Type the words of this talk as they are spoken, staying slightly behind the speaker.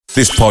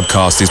This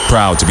podcast is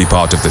proud to be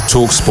part of the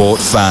TalkSport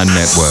Fan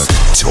Network.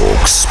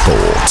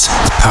 TalkSport.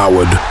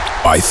 Powered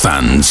by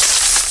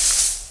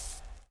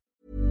fans.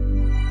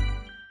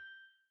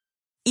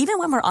 Even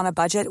when we're on a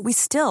budget, we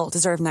still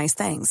deserve nice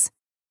things.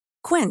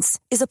 Quince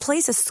is a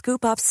place to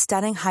scoop up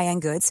stunning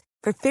high-end goods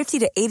for 50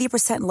 to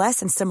 80%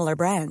 less than similar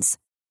brands.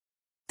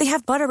 They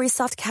have buttery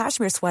soft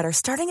cashmere sweaters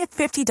starting at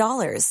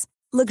 $50,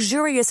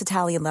 luxurious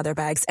Italian leather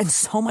bags, and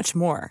so much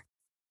more.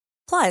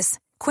 Plus,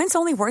 Quince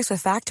only works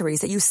with factories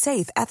that use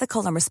safe,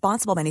 ethical, and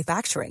responsible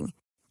manufacturing.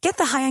 Get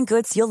the high-end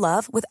goods you'll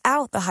love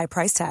without the high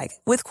price tag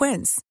with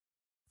Quince.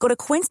 Go to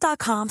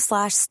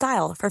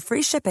quince.com/style for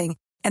free shipping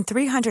and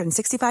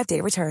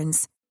 365-day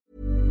returns.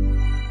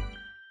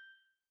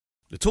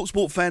 The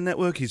TalkSport Fan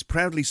Network is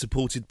proudly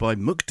supported by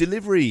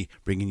McDelivery,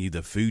 bringing you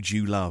the food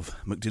you love.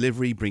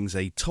 McDelivery brings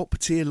a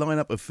top-tier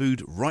lineup of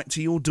food right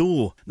to your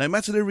door. No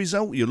matter the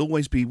result, you'll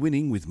always be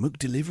winning with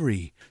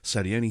McDelivery.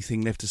 So the only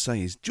thing left to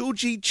say is,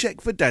 Georgie,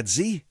 check for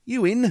Dadsy.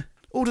 You in?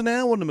 Order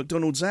now on the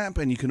McDonald's app,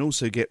 and you can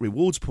also get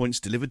rewards points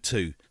delivered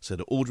too. So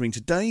that ordering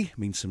today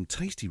means some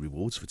tasty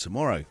rewards for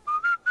tomorrow.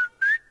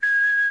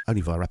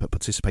 Only via app at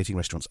participating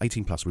restaurants.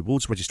 18 plus.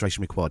 Rewards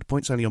registration required.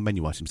 Points only on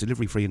menu items.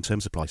 Delivery free and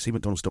terms apply. See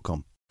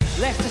mcdonalds.com.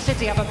 Leicester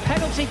City have a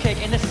penalty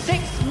kick in the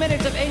 6th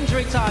minute of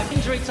injury time.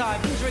 Knockout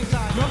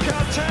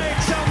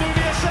takes,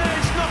 Almunia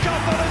saves,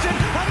 knockout follows in,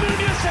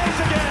 Almunia saves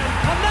again.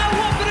 And now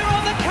Watford are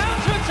on the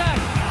counter-attack.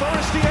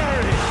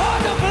 Forestieri. Oh, I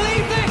don't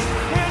believe this.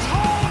 Here's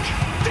Hawk.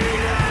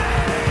 Deeney.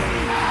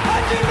 I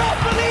do not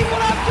believe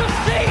what I've just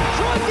seen.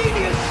 Troy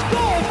Deeney has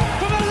scored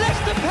from a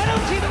Leicester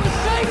penalty that was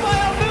saved by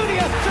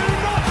Almunia. Do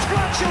not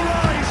scratch your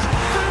eyes.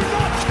 Do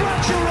not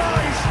scratch your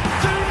eyes.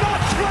 Do not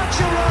scratch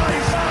your eyes.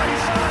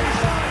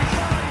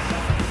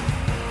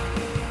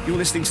 You're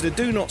listening to the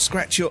Do Not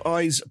Scratch Your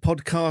Eyes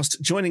podcast.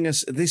 Joining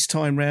us this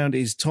time round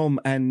is Tom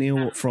and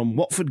Neil from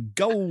Watford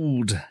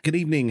Gold. Good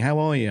evening, how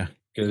are you?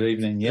 Good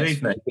evening, yes. Good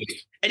evening.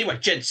 Anyway,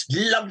 gents,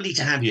 lovely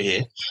to have you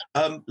here.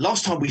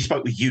 Last time we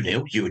spoke with you,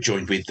 Neil, you were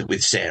joined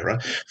with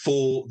Sarah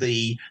for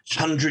the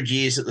 100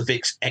 Years at the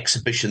Vics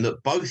exhibition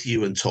that both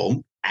you and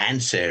Tom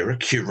and Sarah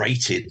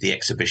curated the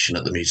exhibition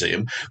at the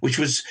museum, which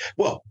was,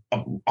 well,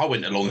 I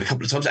went along a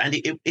couple of times and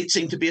it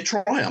seemed to be a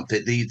triumph.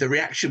 The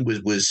reaction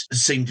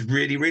seemed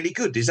really, really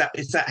good. Is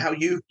that how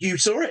you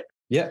saw it?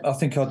 Yeah, I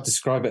think I'd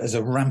describe it as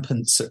a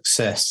rampant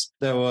success.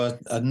 There were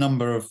a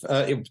number of,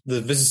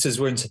 the visitors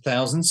were into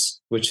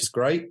thousands, which is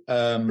great.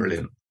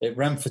 Brilliant. It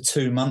ran for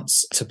 2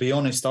 months. To be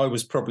honest, I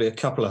was probably a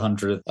couple of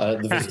hundred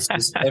of the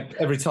visitors.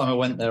 Every time I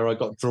went there, I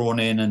got drawn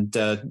in and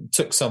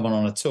took someone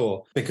on a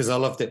tour because I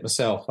loved it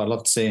myself. I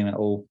loved seeing it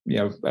all,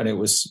 and it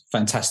was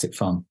fantastic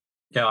fun.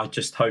 Yeah, I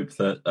just hope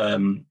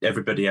that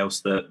everybody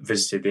else that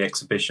visited the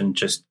exhibition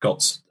just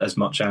got as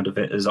much out of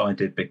it as I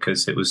did,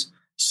 because it was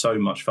so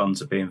much fun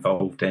to be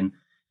involved in.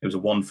 It was a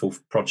wonderful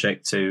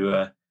project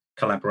to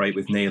collaborate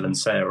with Neil and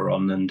Sarah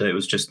on, and it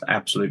was just an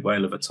absolute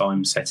whale of a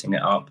time setting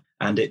it up.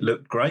 And it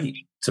looked great,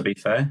 to be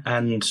fair.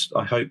 And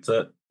I hope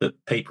that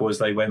people, as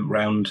they went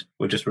round,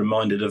 were just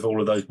reminded of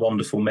all of those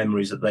wonderful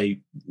memories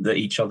that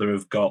each other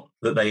have got,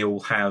 that they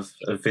all have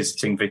of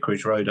visiting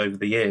Vicarage Road over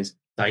the years.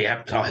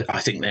 I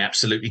think they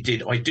absolutely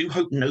did. I do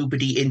hope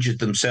nobody injured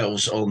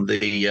themselves on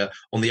the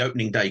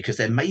opening day, because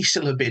there may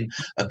still have been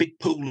a big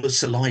pool of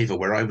saliva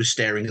where I was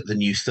staring at the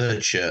new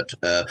third shirt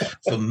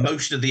for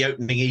most of the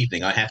opening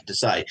evening. I have to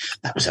say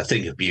that was a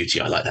thing of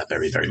beauty. I like that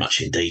very, very much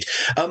indeed.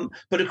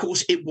 But of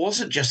course, it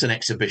wasn't just an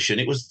exhibition;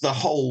 it was the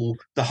whole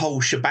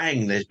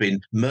shebang. There's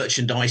been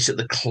merchandise at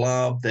the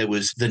club. There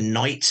was the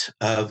night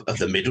of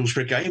the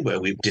Middlesbrough game, where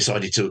we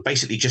decided to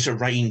basically just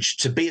arrange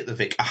to be at the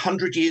Vic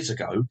 100 years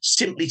ago,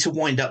 simply to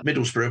wind up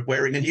Middlesbrough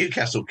wearing a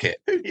Newcastle kit.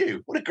 Who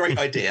knew? What a great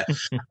idea.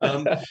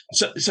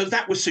 So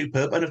that was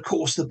superb. And of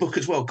course the book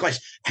as well. Guys,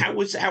 how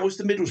was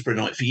the Middlesbrough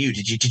night for you?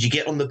 Did you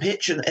get on the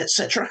pitch and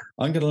etc.?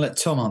 I'm going to let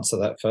Tom answer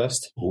that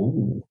first.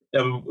 Ooh.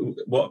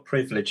 What a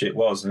privilege it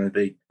was. And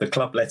the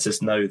club let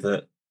us know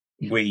that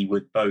we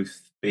would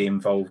both be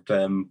involved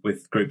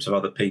with groups of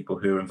other people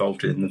who are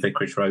involved in the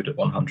Vicarage Road at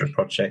 100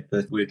 project,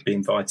 that we'd be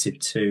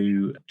invited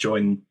to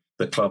join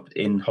the club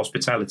in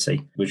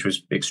hospitality, which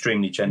was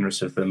extremely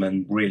generous of them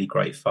and really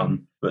great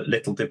fun. But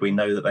little did we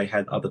know that they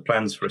had other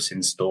plans for us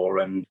in store.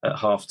 And at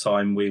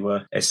half-time, we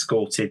were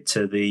escorted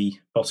to the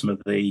bottom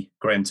of the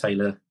Graham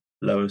Taylor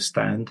lower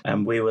stand,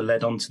 and we were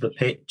led onto the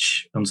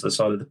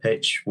side of the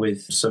pitch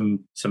with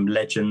some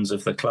legends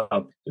of the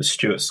club.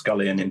 Stuart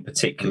Scullion in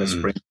particular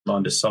springs to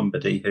mind as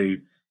somebody who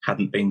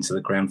hadn't been to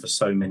the ground for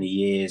so many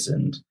years,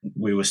 and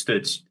we were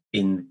stood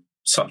in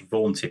such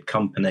vaunted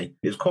company.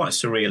 It was quite a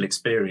surreal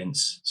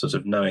experience, sort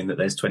of knowing that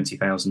there's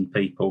 20,000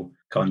 people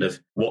kind of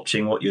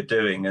watching what you're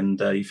doing, and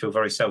you feel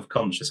very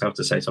self-conscious, I have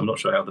to say. So I'm not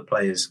sure how the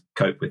players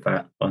cope with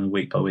that on a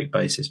week-by-week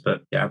basis,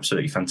 but yeah,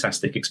 absolutely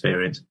fantastic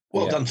experience.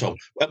 Well done, Tom.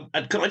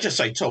 And can I just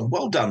say, Tom,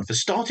 well done for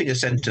starting a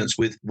sentence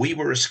with "we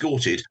were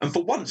escorted," and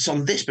for once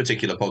on this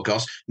particular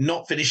podcast,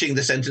 not finishing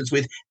the sentence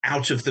with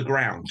 "out of the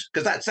ground,"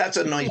 because that's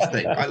a nice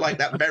thing. I like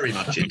that very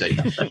much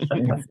indeed.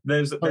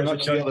 There's a guy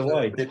the other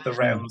way. did the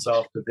rounds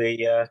after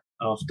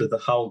after the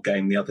Hull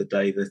game the other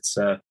day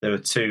that there were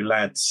two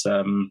lads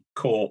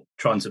caught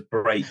trying to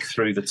break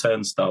through the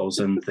turnstiles,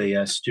 and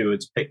the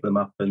stewards picked them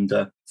up and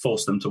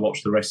forced them to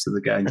watch the rest of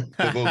the game.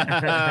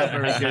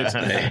 Very good.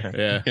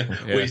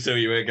 Yeah. We saw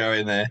you were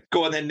going there.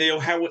 Go on then, Neil.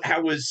 How was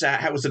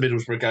the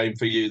Middlesbrough game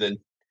for you then?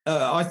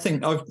 I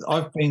think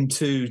I've been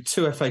to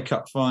 2 FA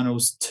Cup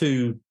finals,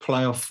 2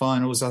 playoff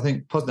finals. I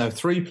think 3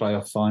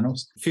 playoff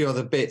finals. A few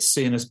other bits,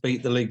 seeing us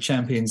beat the league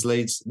champions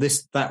Leeds.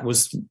 That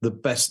was the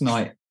best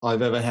night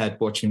I've ever had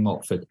watching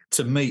Watford.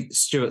 To meet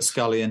Stuart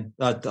Scullion,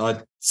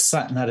 I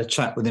sat and had a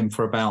chat with him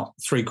for about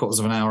 3/4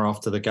 of an hour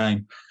after the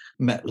game.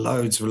 Met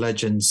loads of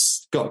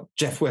legends. Got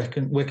Jeff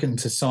Wickham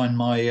to sign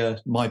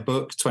my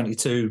book,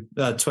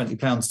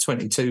 £20,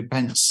 22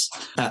 pence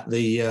at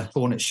the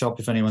Hornet shop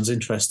if anyone's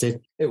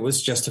interested. It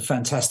was just a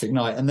fantastic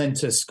night, and then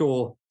to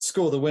score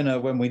the winner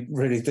when we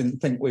really didn't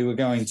think we were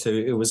going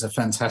to. It was a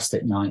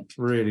fantastic night.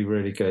 Really,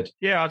 really good.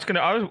 Yeah,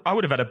 I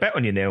would have had a bet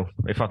on you, Neil,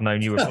 if I'd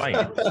known you were playing.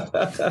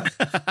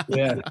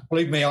 Yeah,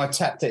 believe me, I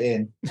tapped it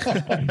in.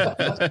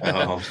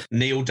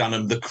 Neil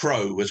Dunham, the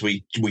Crow, as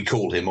we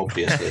call him,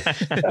 obviously.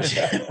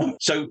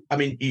 So, I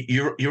mean,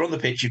 you're on the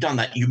pitch. You've done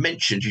that. You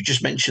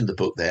just mentioned the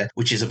book there,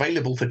 which is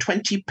available for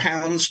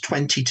 £20,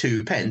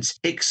 22 pence.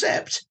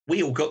 Except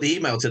we all got the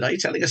email today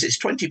telling us it's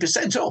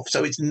 20% off,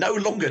 so it's no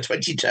longer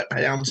 £22.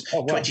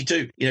 Oh, wow.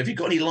 22. If you've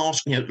got any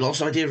last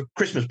idea of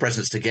Christmas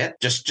presents to get,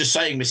 just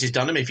saying, Mrs.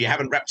 Dunham, if you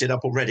haven't wrapped it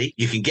up already,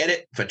 you can get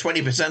it for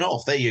 20%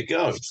 off. There you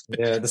go.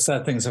 Yeah, the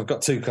sad thing is I've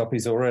got 2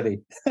 copies already.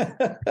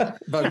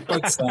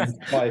 both signed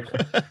by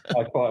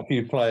quite a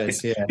few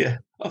players. Yeah.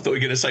 I thought you were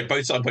going to say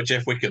both signed by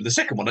Jeff Wickham. The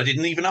second one, I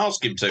didn't even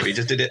ask him to. He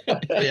just did it.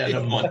 Yeah,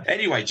 never mind.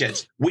 Anyway,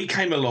 gents, we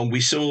came along.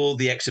 We saw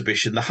the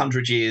exhibition, the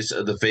 100 years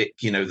of the Vic,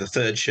 the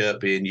third shirt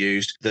being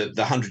used, the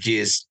 100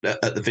 years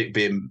at the Vic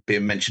being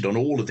mentioned on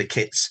all of the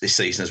kits this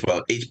season as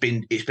well. It's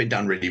been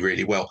done really,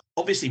 really well.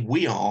 Obviously,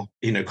 we are,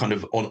 kind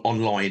of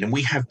online, and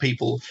we have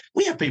people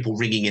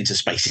ringing into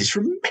spaces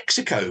from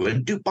Mexico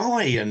and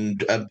Dubai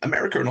and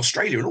America and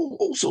Australia and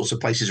all sorts of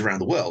places around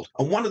the world.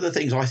 And one of the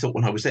things I thought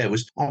when I was there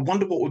was, I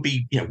wonder what would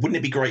be, wouldn't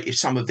it be great if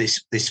some of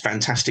this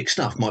fantastic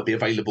stuff might be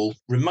available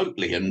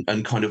remotely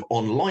and kind of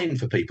online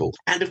for people?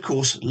 And of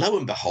course, lo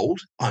and behold,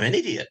 I'm an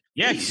idiot.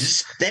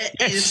 Yes. There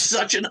is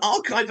such an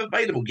archive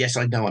available. Yes,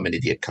 I know I'm an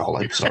idiot, Carl.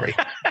 I'm sorry.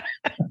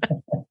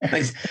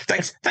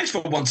 Thanks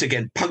for once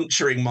again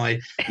puncturing my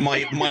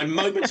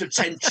moment of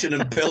tension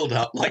and build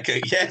up like a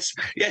yes,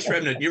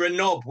 Remnant, you're a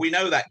knob. We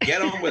know that.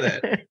 Get on with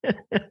it.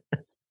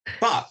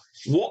 But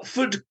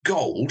Watford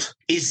Gold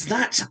is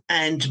that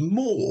and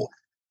more.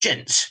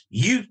 Gents,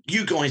 you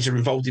guys are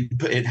involved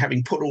in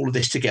having put all of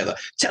this together.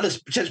 Tell us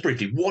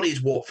briefly, what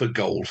is Watford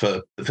Gold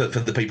for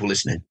the people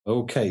listening?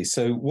 Okay,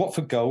 so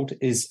Watford Gold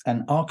is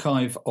an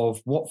archive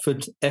of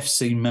Watford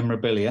FC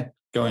memorabilia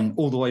going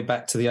all the way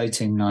back to the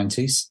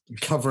 1890s,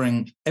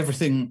 covering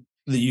everything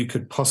that you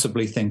could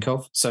possibly think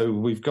of. So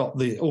we've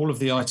got all of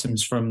the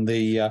items from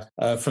the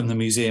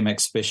museum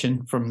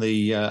exhibition, from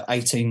the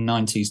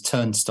 1890s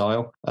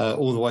turnstile,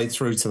 all the way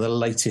through to the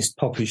latest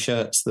Poppy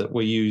shirts that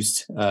were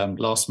used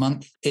last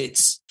month.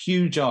 It's a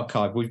huge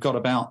archive. We've got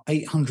about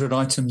 800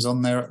 items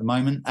on there at the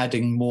moment,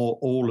 adding more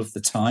all of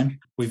the time.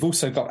 We've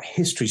also got a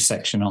history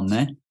section on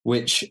there,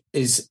 which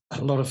is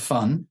a lot of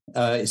fun.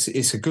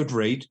 It's a good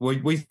read.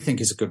 We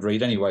think it's a good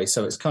read anyway,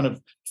 so it's kind of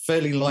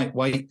fairly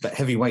lightweight but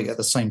heavyweight at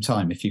the same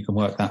time, if you can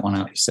work that one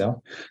out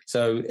yourself.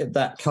 So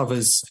that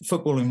covers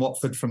football in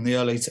Watford from the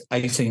early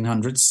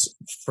 1800s,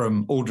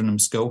 from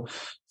Aldenham School,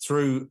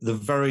 through the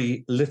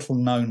very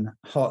little-known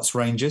Hearts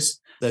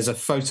Rangers. There's a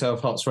photo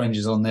of Hearts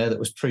Rangers on there that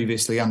was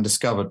previously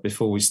undiscovered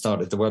before we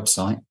started the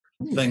website.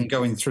 Then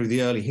going through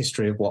the early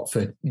history of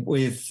Watford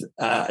with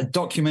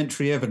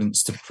documentary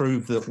evidence to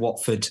prove that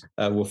Watford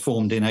were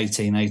formed in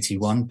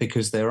 1881,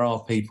 because there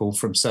are people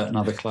from certain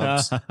other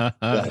clubs that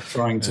are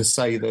trying to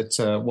say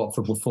that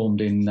Watford were formed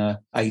in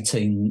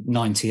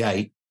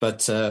 1898.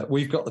 But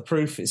we've got the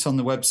proof. It's on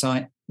the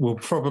website. We'll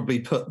probably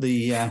put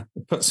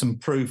some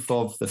proof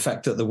of the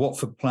fact that the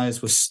Watford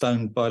players were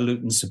stoned by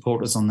Luton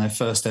supporters on their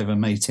first ever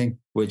meeting,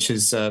 which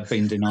has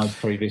been denied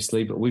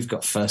previously, but we've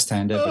got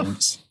first-hand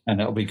evidence,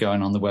 and it'll be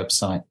going on the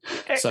website.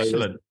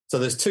 Excellent. So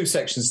there's 2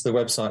 sections to the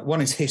website.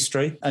 One is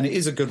history, and it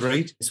is a good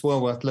read. It's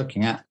well worth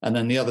looking at. And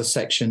then the other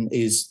section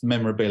is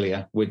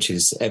memorabilia, which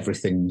is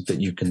everything that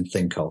you can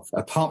think of,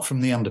 apart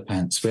from the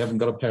underpants. We haven't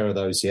got a pair of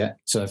those yet.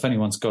 So if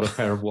anyone's got a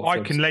pair of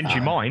Watford... I can lend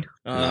you mine.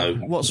 No.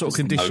 What sort of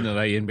condition are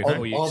they in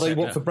before you... Are they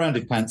Watford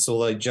branded pants,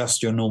 or are they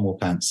just your normal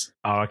pants?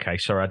 Oh, okay.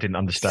 Sorry, I didn't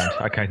understand.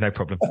 Okay, no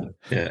problem.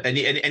 Yeah.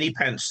 Any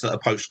pants that are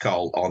post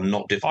Carl are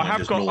not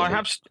defined as normal. I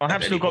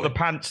have still got the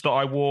pants that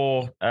I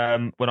wore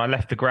when I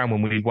left the ground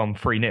when we won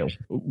 3-0.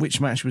 Which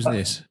match was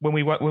this? When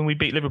we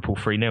beat Liverpool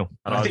 3-0.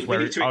 And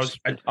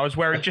I was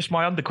wearing just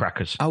my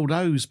undercrackers. Oh,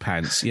 those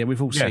pants. Yeah,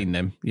 we've all seen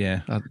them.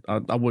 Yeah,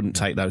 I wouldn't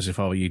take those if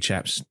I were you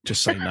chaps.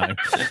 Just say no.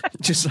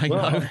 Just say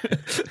no.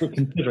 We're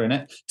considering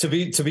it. To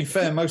be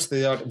fair, most of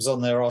the items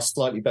on there are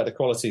slightly better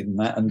quality than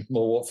that and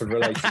more Watford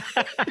related.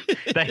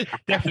 They're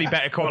definitely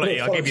better quality,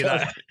 I'll give you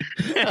that.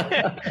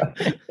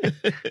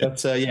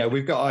 But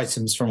we've got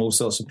items from all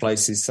sorts of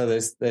places. So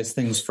there's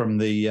things from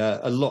the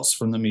lots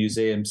from the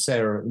museum.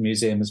 Sarah at the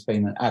museum has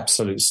been an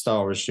absolute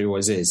star, as she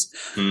always is.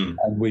 And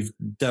we've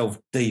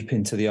delved deep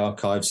into the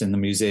archives in the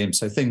museum.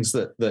 So things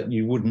that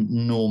you wouldn't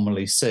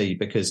normally see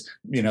because,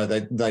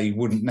 they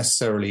wouldn't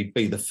necessarily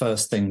be the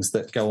first things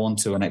that go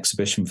onto an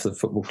exhibition for the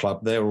football club.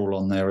 They're all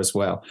on there as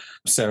well.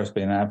 Sarah's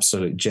been an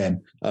absolute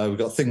gem. We've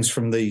got things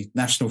from the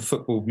National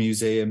Football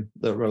Museum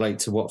that relate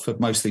to Watford,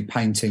 mostly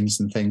paintings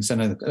and things.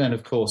 And then,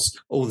 of course,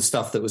 all the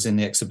stuff that was in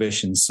the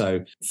exhibition. So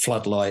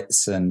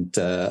floodlights and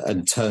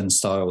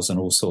turnstiles and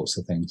all sorts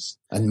of things.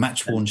 And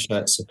match-worn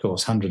shirts, of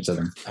course, hundreds of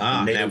them.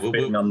 Neil's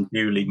been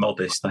unduly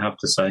modest, I have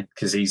to say,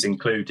 because he's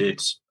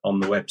included on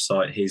the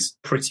website his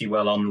pretty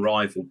well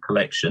unrivaled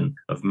collection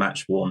of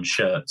match-worn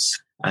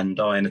shirts.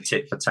 And I, in a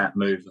tit-for-tat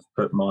move, have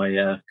put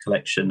my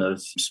collection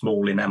of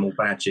small enamel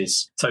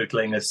badges,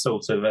 totalling a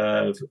sort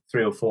of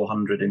 300 or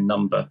 400 in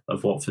number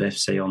of Watford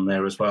FC on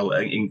there as well,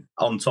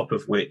 on top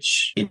of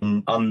which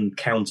in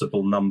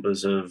uncountable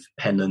numbers of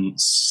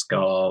pennants,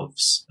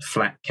 scarves,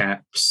 flat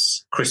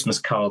caps, Christmas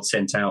cards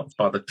sent out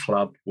by the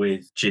club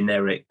with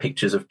generic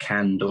pictures of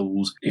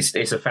candles.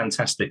 It's a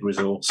fantastic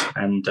resource,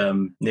 and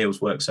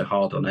Neil's worked so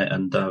hard on it,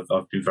 and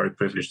I've been very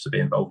privileged to be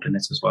involved in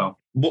it as well.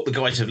 What the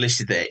guys have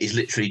listed there is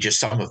literally just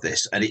some of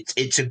this, and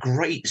it's a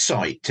great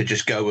site to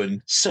just go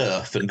and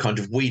surf and kind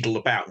of wheedle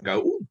about and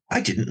go, oh, I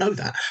didn't know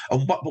that.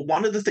 And but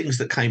one of the things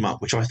that came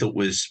up, which I thought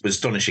was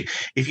astonishing,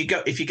 if you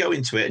go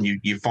into it and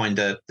you find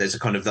there's a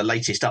kind of the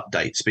latest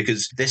updates,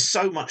 because there's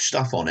so much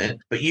stuff on it,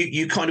 but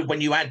you kind of,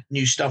 when you add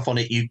new stuff on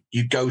it,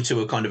 you go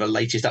to a kind of a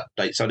latest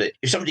update, so that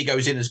if somebody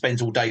goes in and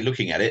spends all day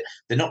looking at it,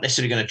 they're not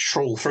necessarily going to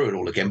trawl through it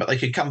all again, but they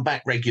could come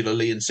back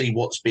regularly and see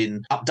what's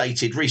been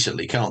updated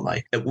recently, can't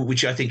they?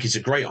 Which I think is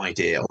a great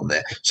idea on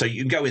there. So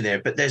you can go in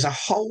there, but there's a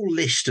whole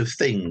list of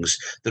things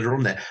that are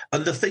on there.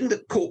 And the thing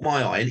that caught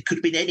my eye, and it could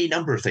have been any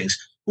number of things,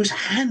 was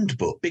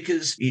handbook,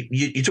 because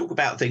you talk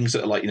about things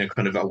that are like,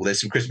 kind of,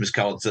 there's some Christmas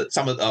cards that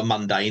some of them are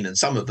mundane and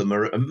some of them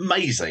are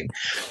amazing.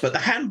 But the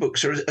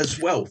handbooks are as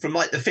well, from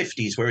like the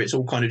 50s, where it's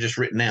all kind of just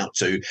written out,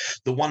 to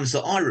the ones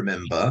that I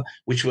remember,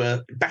 which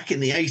were back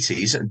in the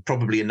 80s, and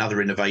probably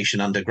another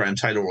innovation under Graham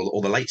Taylor,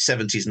 or the late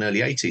 70s and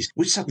early 80s,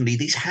 which suddenly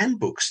these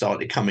handbooks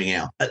started coming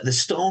out at the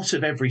start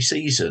of every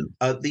season.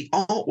 The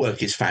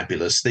artwork is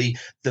fabulous. The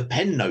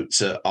pen notes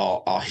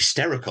are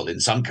hysterical in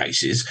some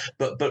cases,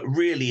 but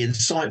really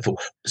insightful.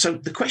 So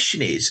the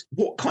question is,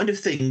 what kind of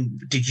thing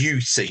did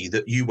you see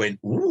that you went,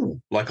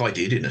 ooh, like I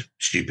did in a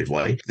stupid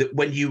way, that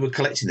when you were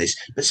collecting this?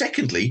 But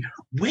secondly,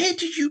 where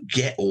did you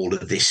get all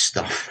of this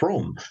stuff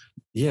from?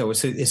 Yeah, well,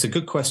 it's a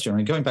good question. I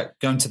mean,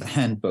 going to the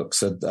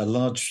handbooks, a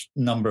large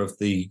number of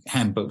the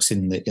handbooks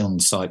on the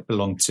site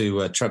belong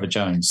to Trevor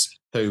Jones,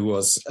 who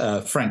was,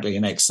 frankly,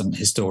 an excellent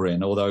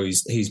historian. Although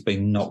he's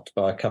been knocked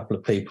by a couple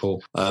of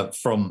people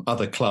from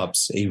other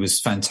clubs, he was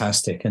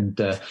fantastic, and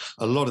a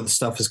lot of the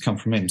stuff has come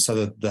from him.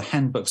 So the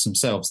handbooks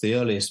themselves, the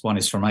earliest one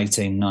is from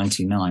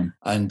 1899,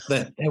 and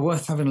they're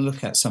worth having a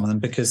look at, some of them,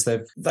 because they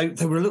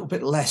were a little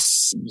bit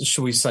less,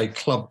 shall we say,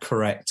 club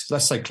correct.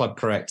 Let's say club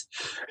correct,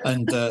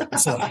 and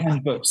so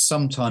handbooks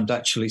sometimes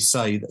actually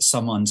say that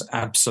someone's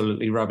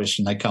absolutely rubbish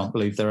and they can't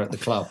believe they're at the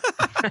club.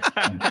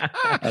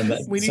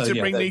 We need to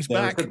bring these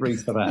back.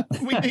 For that.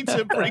 We need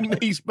to bring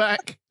these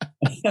back.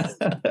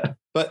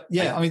 But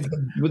yeah, I mean,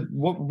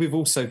 what we've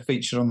also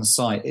featured on the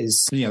site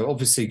is,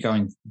 obviously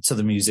going to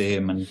the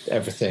museum and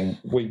everything.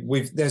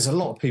 There's a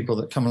lot of people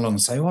that come along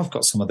and say, "Oh, I've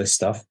got some of this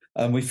stuff,"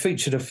 and we've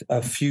featured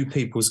a few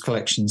people's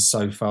collections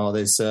so far.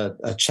 There's a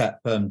chap,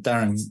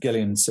 Darren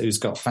Gillian, who's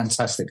got a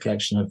fantastic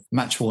collection of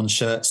match-worn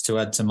shirts to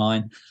add to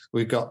mine.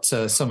 We've got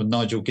some of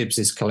Nigel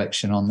Gibbs's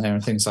collection on there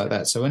and things like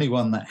that. So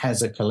anyone that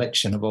has a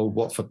collection of old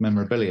Watford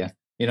memorabilia,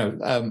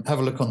 have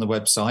a look on the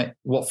website,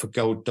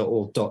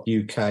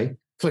 watfordgold.org.uk.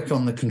 Click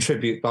on the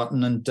contribute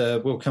button and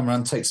we'll come around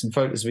and take some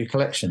photos of your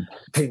collection.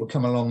 People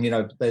come along,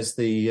 there's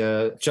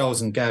the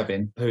Giles and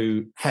Gavin,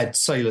 who had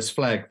Sailor's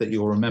Flag that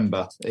you'll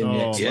remember in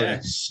the exhibition.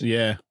 Yes.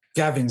 Yeah.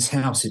 Gavin's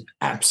house is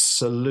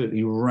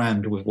absolutely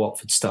rammed with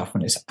Watford stuff,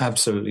 and it's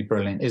absolutely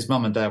brilliant. His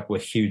mum and dad were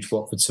huge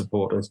Watford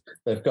supporters.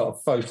 They've got a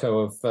photo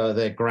of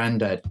their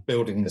granddad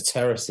building the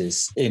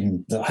terraces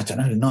in, the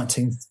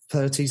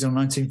 1930s or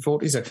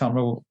 1940s. I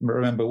can't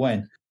remember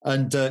when.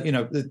 And,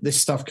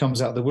 this stuff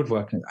comes out of the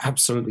woodwork, and it's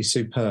absolutely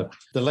superb.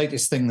 The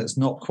latest thing that's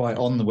not quite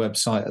on the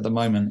website at the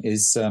moment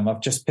is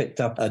I've just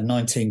picked up a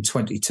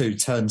 1922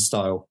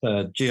 turnstile.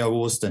 Geo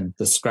Orsden,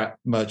 the scrap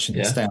merchant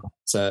down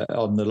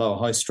on the Lower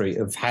High Street,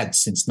 have had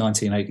since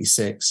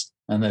 1986.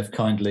 And they've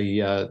kindly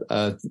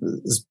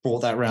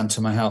brought that round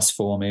to my house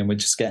for me, and we're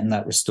just getting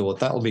that restored.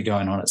 That'll be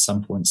going on at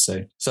some point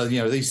soon. So,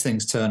 these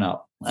things turn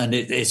up. And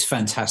it's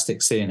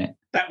fantastic seeing it.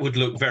 That would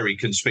look very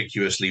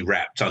conspicuously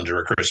wrapped under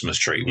a Christmas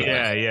tree.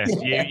 Yeah.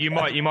 You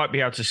might be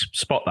able to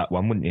spot that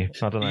one, wouldn't you?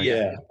 I don't know.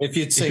 Yeah. If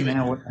you'd seen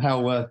how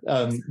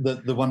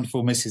the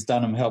wonderful Mrs.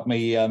 Dunham helped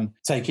me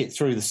take it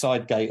through the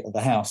side gate of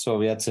the house, where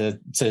we had to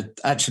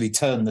actually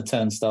turn the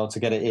turnstile to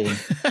get it in.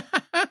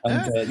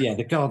 And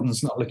the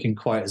garden's not looking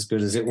quite as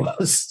good as it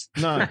was.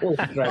 No,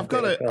 I've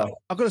got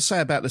to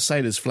say about the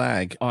Sailors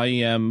flag.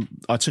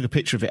 I took a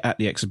picture of it at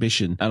the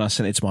exhibition and I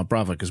sent it to my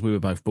brother because we were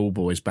both ball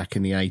boys back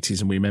in the 80s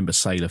and we remember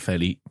Sailor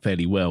fairly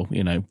well,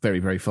 very,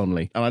 very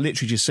fondly. And I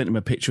literally just sent him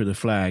a picture of the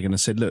flag and I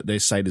said, "Look,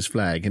 there's Sailors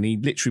flag," and he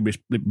literally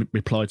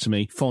replied to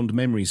me, "Fond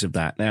memories of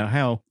that." Now,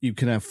 how you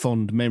can have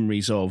fond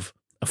memories of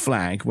a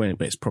flag when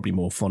it's probably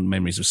more fond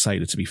memories of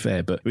Sailor, to be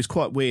fair, but it was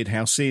quite weird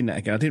how seeing that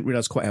again. I didn't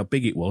realise quite how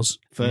big it was,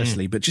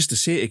 firstly, but just to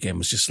see it again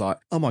was just like,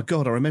 oh my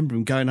God, I remember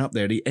him going up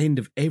there at the end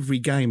of every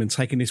game and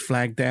taking his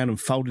flag down and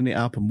folding it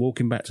up and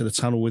walking back to the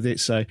tunnel with it.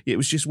 So it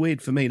was just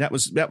weird for me. That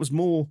was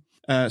more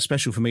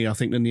special for me, I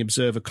think, than the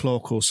Observer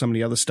clock or some of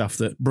the other stuff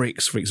that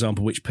Bricks, for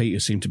example, which Peter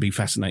seemed to be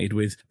fascinated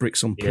with,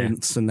 Bricks on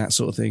plinths and that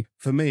sort of thing.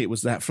 For me, it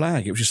was that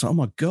flag. It was just like, oh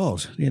my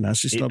God,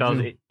 it's just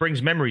it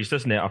brings memories,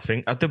 doesn't it? I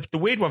think the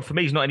weird one for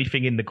me is not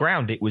anything in the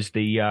ground. It was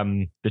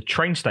the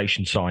train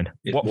station sign.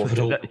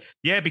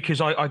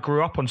 Because I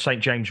grew up on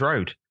St James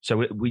Road.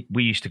 So we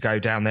used to go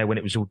down there when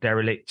it was all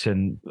derelict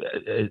and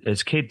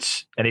as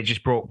kids, and it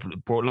just brought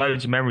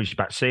loads of memories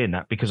about seeing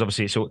that, because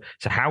obviously it's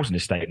a housing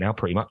estate now,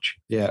 pretty much.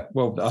 Yeah,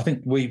 well, I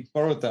think we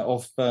borrowed that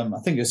off. I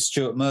think it's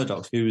Stuart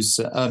Murdoch, who was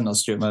not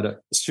Stuart Murdoch.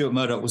 Stuart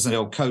Murdoch was the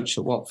old coach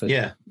at Watford.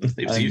 Yeah,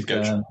 he was the youth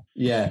coach.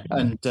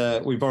 And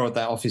we borrowed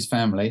that off his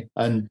family,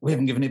 and we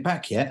haven't given it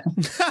back yet.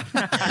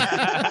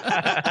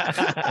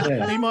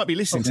 He might be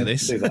listening to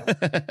this.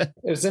 It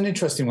was an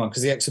interesting one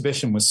because the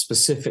exhibition was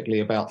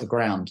specifically about the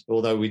ground,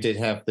 although we did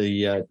have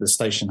the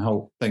Station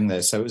Holt thing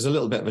there. So it was a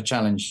little bit of a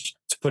challenge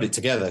to put it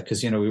together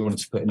because, we wanted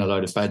to put in a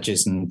load of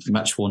badges and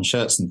match-worn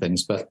shirts and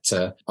things. But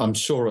I'm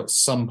sure at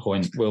some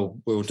point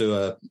we'll do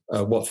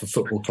a Watford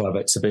Football Club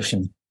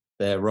exhibition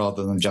there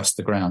rather than just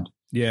the ground.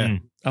 Yeah.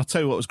 I'll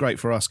tell you what was great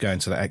for us going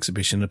to that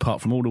exhibition,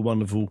 apart from all the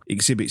wonderful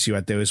exhibits you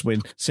had there, was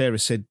when Sarah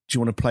said, "Do you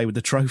want to play with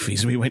the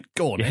trophies?" And we went,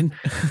 "Go on then."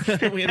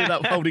 We ended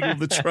up holding all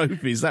the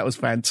trophies. That was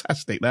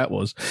fantastic. That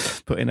was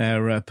putting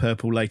our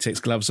purple latex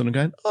gloves on and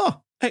going,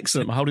 "Oh,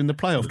 excellent. I'm holding the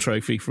playoff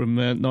trophy from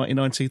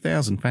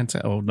 99-2000.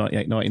 Fantastic. Or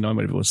 98-99,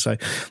 whatever it was." So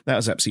that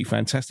was absolutely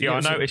fantastic. Yeah,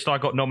 I noticed I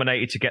got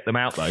nominated to get them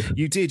out, though.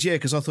 You did, yeah,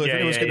 because I thought if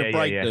anyone's going to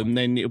break them,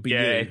 then it'll be you.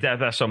 Yeah,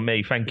 that's on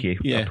me. Thank you.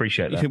 I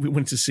appreciate that. We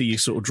wanted to see you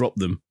sort of drop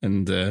them,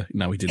 and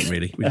no, we didn't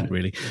really.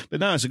 But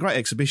no, it's a great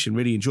exhibition,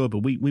 really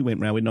enjoyable. We went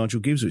round with Nigel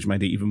Gibbs, which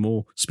made it even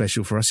more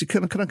special for us. He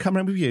said, can I come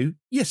round with you?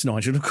 Yes,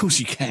 Nigel, of course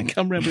you can.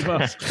 Come round with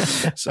us.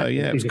 So,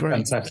 yeah, it was great.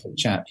 Fantastic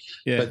chat.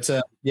 Yeah. But,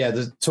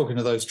 talking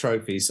of those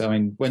trophies, I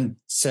mean, when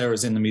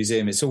Sarah's in the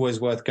museum, it's always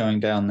worth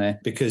going down there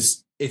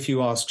because if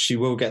you ask, she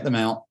will get them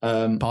out.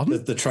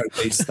 Pardon? The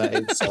trophies, that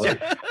is. Sorry.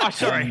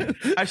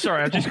 I'm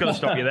sorry. I've just got to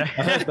stop you there.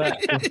 I heard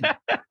that.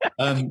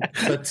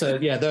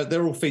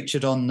 They're all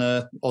featured on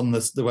the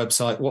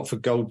website,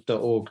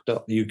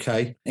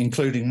 watfordgold.org.uk,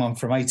 including one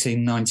from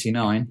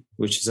 1899,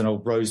 which is an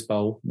old Rose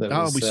Bowl. We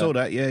saw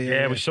that.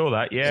 Yeah, we saw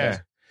that. Yeah.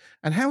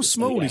 And how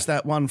small is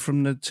that one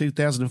from the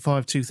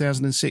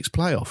 2005-2006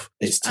 playoff?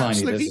 It's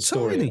tiny. Absolutely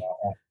tiny.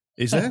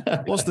 Is there?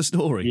 What's the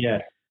story? Yeah.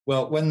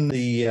 Well, when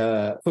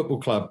the football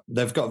club,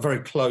 they've got a very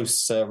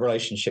close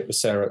relationship with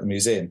Sarah at the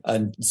museum,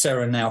 and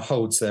Sarah now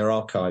holds their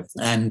archive.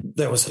 And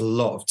there was a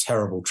lot of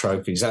terrible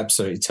trophies,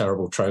 absolutely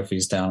terrible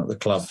trophies down at the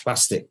club,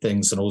 plastic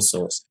things and all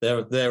sorts.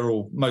 They're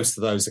all, most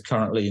of those are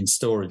currently in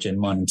storage in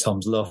mine and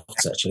Tom's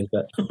lofts, actually.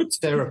 But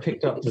Sarah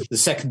picked up the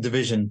second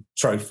division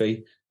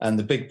trophy and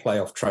the big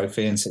playoff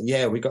trophy and said,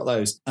 "Yeah, we got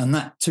those." And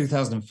that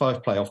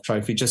 2005 playoff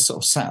trophy just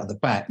sort of sat at the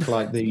back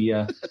like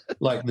the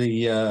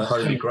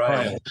Holy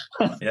Grail.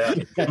 Yeah.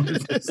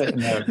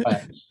 Sitting there at the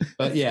back.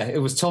 But yeah, it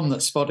was Tom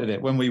that spotted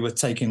it when we were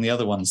taking the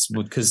other ones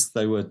because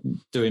they were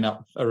doing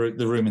up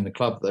the room in the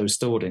club that they were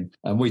stored in.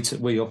 And we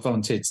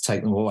volunteered to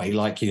take them away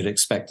like you'd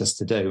expect us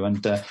to do.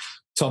 And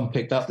Tom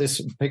picked up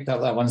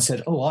that one and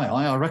said, "Oh,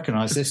 I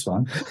recognise this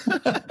one."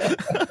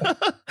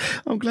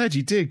 I'm glad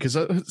you did, because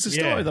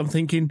I'm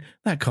thinking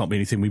that can't be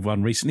anything we've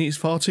won recently. It's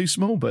far too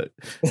small. But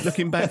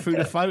looking back through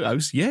the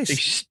photos,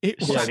 yes,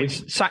 it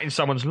sat in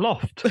someone's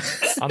loft,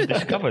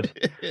 undiscovered.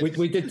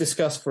 We did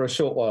discuss for a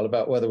short while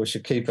about whether we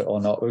should keep it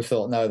or not. We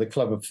thought, no, the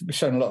club have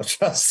shown a lot of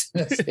trust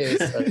in us here.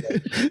 So.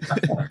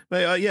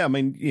 But, I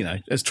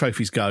mean, as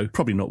trophies go,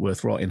 probably not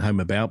worth writing home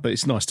about, but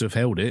it's nice to have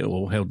held it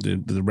or held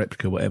the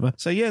replica, or whatever.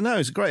 So yeah, no,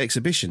 it's a great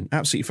exhibition,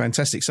 absolutely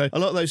fantastic. So a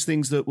lot of those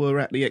things that were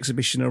at the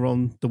exhibition are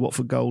on the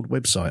Watford Gold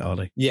website. website, are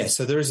they? Yeah,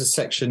 so there is a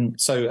section.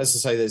 So as I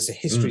say, there's a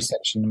history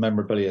section, a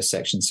memorabilia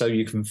section. So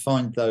you can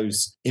find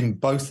those in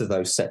both of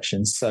those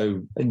sections.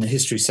 So in the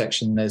history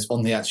section, there's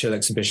on the actual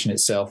exhibition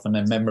itself, and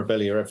then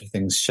memorabilia,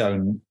 everything's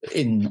shown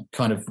in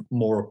kind of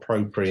more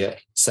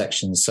appropriate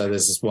sections. So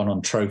there's this one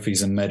on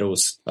trophies and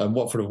medals.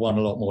 Watford have won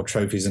a lot more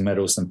trophies and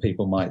medals than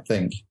people might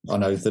think. I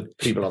know the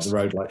people up the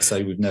road like to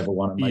say we've never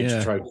won a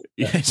major trophy.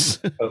 Yes.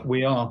 But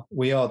we are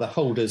the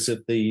holders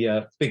of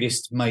the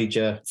biggest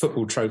major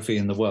football trophy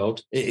in the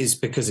world. It is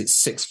because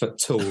it's 6 foot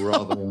tall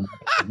rather than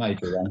a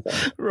major one.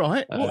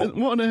 Right.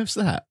 What on earth's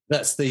that?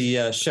 That's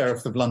the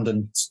Sheriff of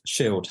London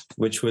Shield,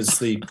 which was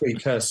the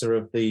precursor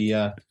of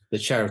the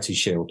Charity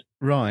Shield.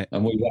 Right.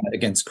 And we won it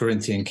against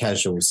Corinthian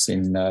Casuals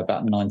in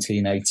about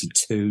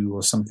 1982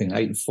 or something,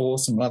 84,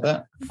 something like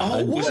that.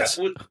 Oh,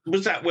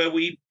 was that where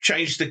we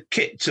changed the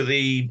kit to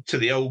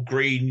the old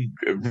green,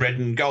 red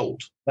and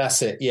gold?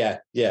 That's it, yeah.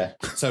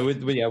 So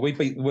we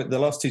beat the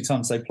last 2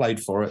 times they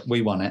played for it,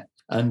 we won it.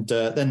 And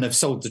then they've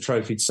sold the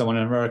trophy to someone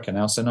in America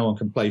now, so no one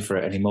can play for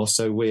it anymore.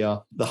 So we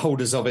are the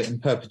holders of it in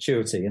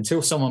perpetuity.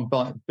 Until someone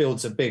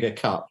builds a bigger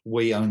cup,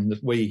 we are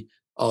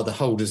the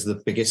holders of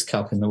the biggest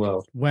cup in the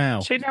world.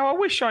 Wow. See, now I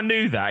wish I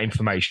knew that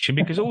information,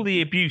 because all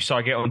the abuse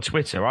I get on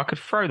Twitter, I could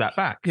throw that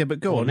back. Yeah, but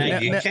go on. Now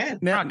you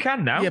can. I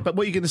can now. Yeah, but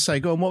what are you going to say?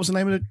 Go on. What was the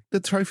name of the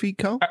trophy,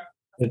 Carl?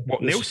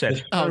 What Neil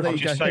said. Oh, there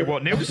you go. Say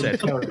what Neil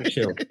said.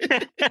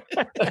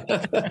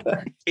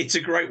 It's a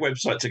great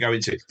website to go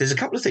into. There's a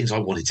couple of things I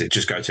wanted to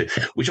just go to,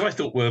 which I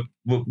thought were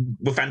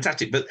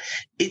fantastic, but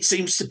it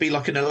seems to be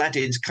like an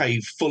Aladdin's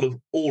cave full of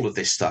all of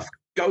this stuff.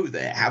 Go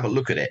there, have a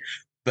look at it.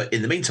 But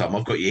in the meantime,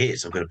 I've got you here,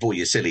 so I'm going to bore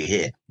you silly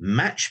here.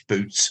 Match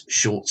boots,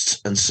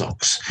 shorts and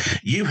socks.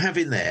 You have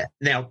in there.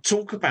 Now,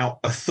 talk about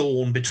a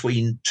thorn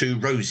between two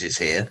roses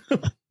here.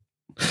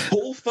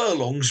 Paul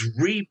Furlong's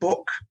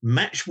Reebok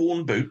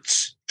match-worn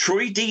boots,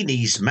 Troy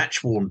Deeney's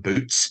match-worn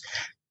boots,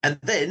 and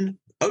then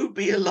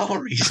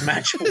Obiolari's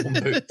match-worn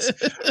boots.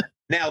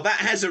 Now, that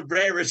has a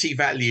rarity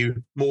value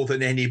more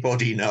than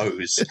anybody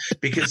knows,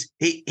 because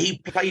he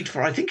played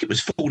for, I think it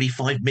was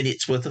 45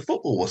 minutes worth of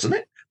football, wasn't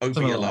it?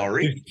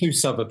 Obiolari. 2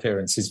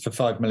 sub-appearances for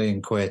 £5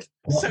 million.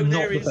 So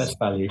not the best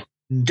value.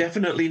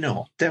 Definitely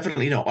not.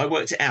 I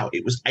worked it out.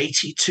 It was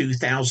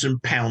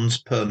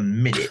 £82,000 per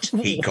minute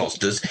he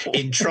cost us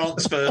in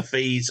transfer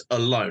fees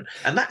alone.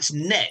 And that's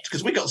net,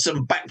 because we got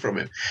some back from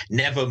him.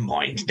 Never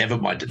mind.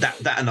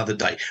 That another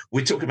day.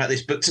 We're talking about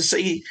this, but to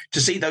see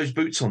those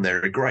boots on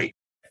there are great.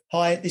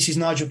 Hi, this is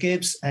Nigel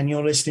Gibbs, and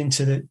you're listening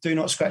to the Do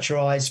Not Scratch Your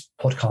Eyes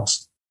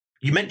podcast.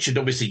 You mentioned,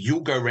 obviously,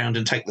 you'll go around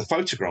and take the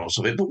photographs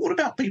of it, but what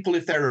about people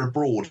if they're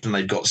abroad and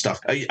they've got stuff?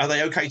 Are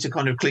they okay to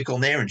kind of click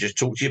on there and just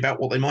talk to you about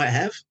what they might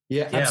have?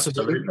 Yeah,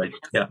 absolutely.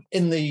 Yeah.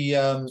 In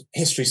the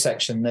history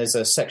section, there's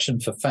a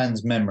section for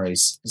fans'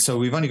 memories. So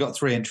we've only got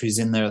 3 entries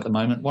in there at the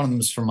moment. One of them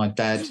is from my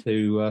dad,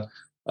 who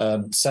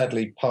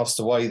sadly passed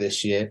away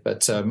this year,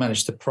 but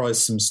managed to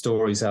prize some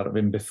stories out of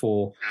him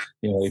before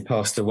he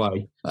passed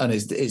away. And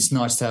it's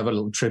nice to have a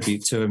little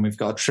tribute to him. We've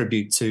got a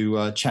tribute to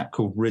a chap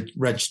called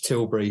Reg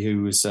Tilbury,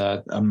 who was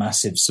a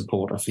massive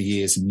supporter for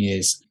years and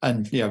years.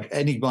 And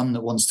anyone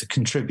that wants to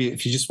contribute,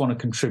 if you just want to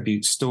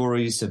contribute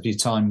stories of your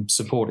time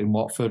supporting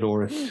Watford,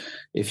 or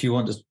if you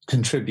want to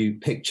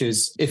contribute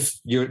pictures, if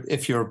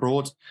you're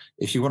abroad,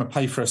 if you want to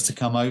pay for us to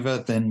come over,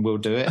 then we'll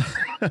do it.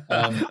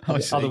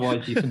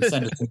 Otherwise, you can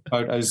send us some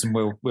photos and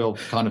we'll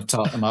kind of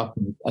tart them up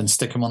and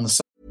stick them on the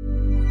site.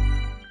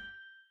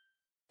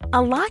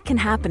 A lot can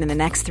happen in the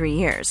next 3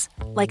 years.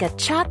 Like a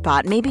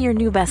chatbot may be your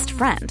new best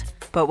friend.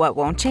 But what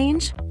won't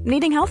change?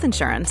 Needing health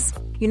insurance.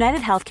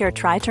 United Healthcare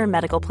Tri-Term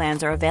Medical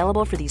Plans are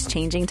available for these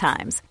changing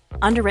times.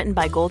 Underwritten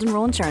by Golden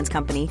Rule Insurance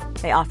Company,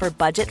 they offer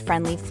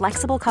budget-friendly,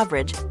 flexible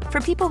coverage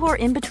for people who are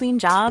in between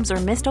jobs or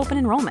missed open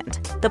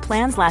enrollment. The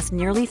plans last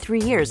nearly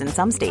 3 years in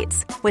some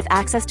states, with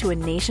access to a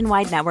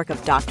nationwide network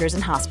of doctors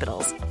and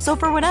hospitals. So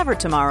for whatever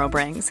tomorrow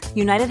brings,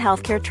 United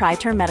Healthcare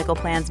Tri-Term Medical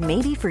Plans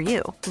may be for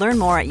you. Learn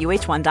more at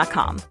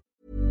uh1.com.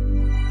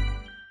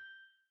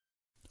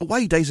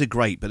 Away days are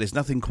great, but there's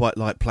nothing quite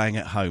like playing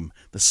at home.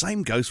 The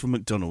same goes for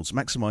McDonald's.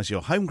 Maximise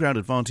your home ground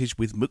advantage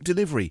with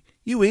McDelivery.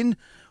 You in?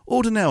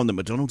 Order now on the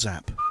McDonald's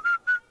app.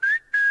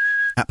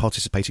 At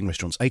participating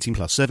restaurants, 18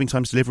 plus. Serving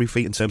times, delivery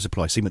fee and terms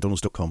apply. See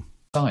mcdonalds.com.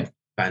 Hi.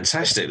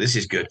 Fantastic. This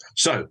is good.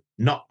 So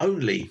not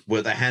only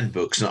were there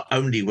handbooks, not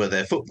only were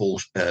there football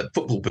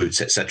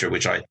boots, etc.,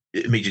 which I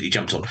immediately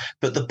jumped on,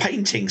 but the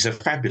paintings are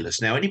fabulous.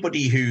 Now,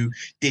 anybody who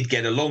did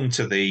get along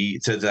to the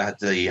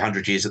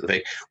 100 Years at the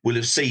Vic will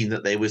have seen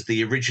that there was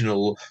the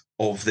original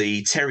of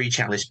the Terry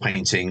Chalice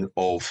painting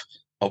of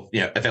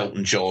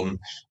Elton John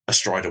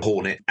astride a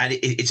hornet, and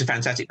it's a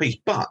fantastic piece.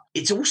 But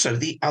it's also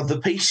the other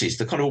pieces,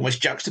 the kind of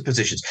almost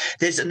juxtapositions.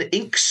 There's an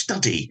ink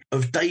study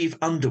of Dave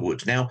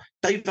Underwood. Now,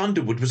 Dave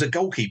Underwood was a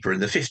goalkeeper in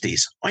the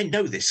 50s. I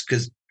know this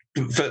because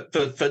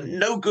for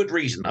no good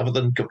reason other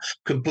than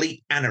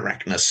complete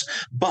anorachness,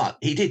 but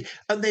he did.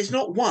 And there's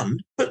not one,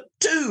 but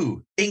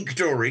 2 ink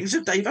drawings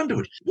of Dave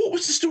Underwood. What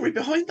was the story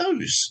behind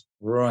those?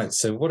 Right.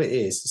 So what it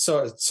is,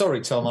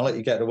 sorry, Tom, I'll let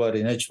you get the word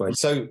in edgeways.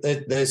 So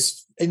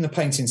there's in the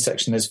painting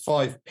section, there's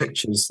 5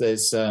 pictures.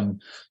 There's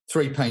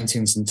 3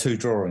 paintings and 2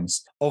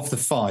 drawings. Of the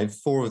 5,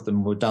 4 of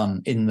them were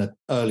done in the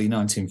early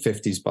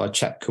 1950s by a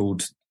chap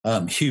called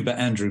Hubert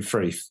Andrew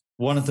Freeth.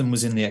 One of them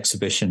was in the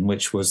exhibition,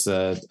 which was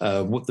the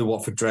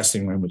Watford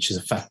dressing room, which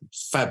is a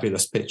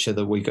fabulous picture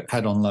that we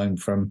had on loan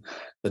from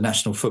the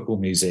National Football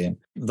Museum.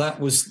 That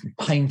was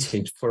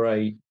painted for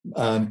a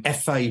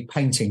FA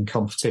painting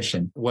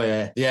competition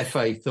where the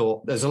FA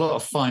thought there's a lot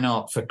of fine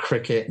art for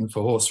cricket and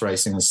for horse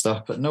racing and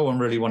stuff, but no one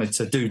really wanted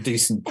to do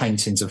decent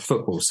paintings of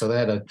football. So they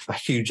had a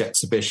huge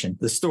exhibition.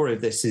 The story of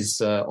this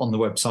is on the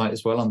website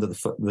as well, under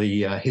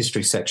the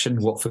history section,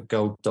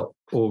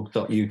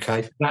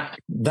 watfordgold.org.uk.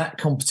 That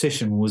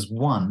competition was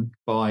won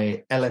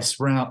by L.S.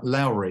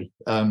 Lowry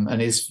and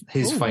his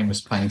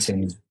famous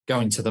painting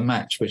Going to the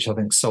Match, which I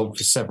think sold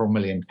for several £1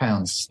 million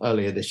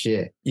earlier this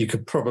year. You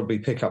could probably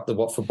pick up the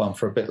Watford one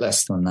for a bit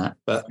less than that.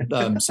 But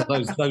so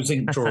those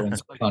ink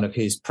drawings are kind of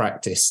his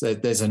practice.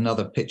 There's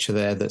another picture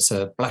there that's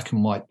a black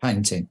and white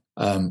painting,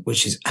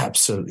 which is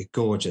absolutely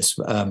gorgeous.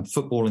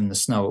 Football in the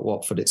Snow at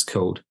Watford, it's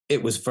called.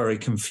 It was very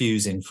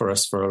confusing for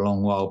us for a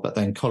long while, but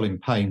then Colin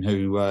Payne,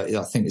 who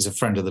I think is a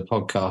friend of the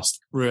podcast,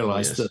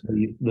 realised that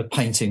the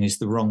painting is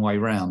the wrong way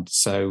round.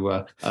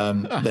 So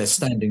they're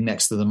standing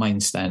next to the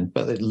main stand,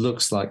 but it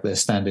looks like they're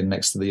standing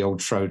next to the old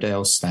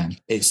Trodale stand.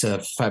 It's a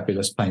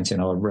fabulous painting.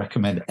 I would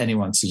recommend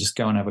anyone to just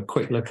go and have a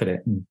quick look at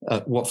it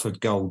at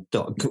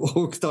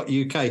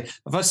watfordgold.org.uk.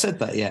 Have I said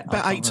that yet?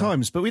 About 8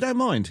 times, but we don't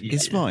mind.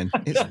 It's fine.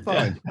 It's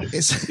fine.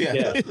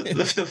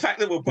 The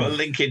fact that we'll put a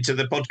link into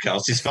the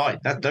podcast is fine.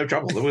 That's no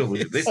trouble.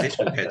 This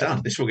will get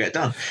done. This will get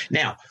done.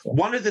 Now,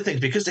 one of the things,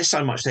 because there's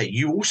so much there,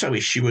 you also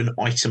issue an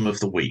item of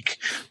the week.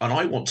 And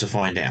I want to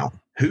find out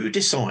who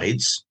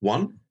decides,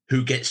 one,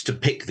 who gets to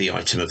pick the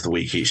item of the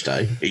week each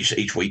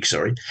week,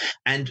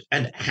 and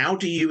how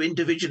do you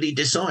individually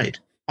decide?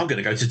 I'm going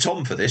to go to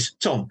Tom for this.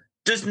 Tom,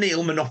 does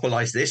Neil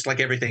monopolise this like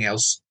everything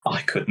else?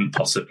 I couldn't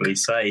possibly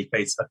say,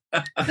 Peter.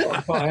 I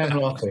am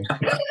laughing.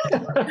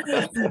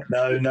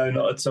 No,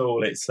 not at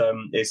all. It's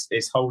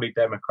wholly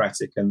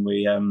democratic, and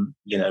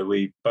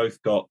we both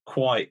got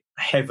quite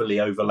heavily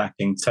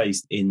overlapping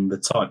taste in the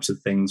types of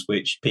things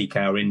which pique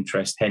our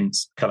interest,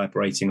 hence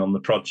collaborating on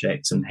the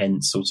project, and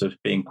hence sort of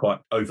being quite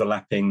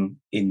overlapping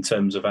in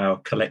terms of our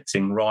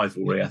collecting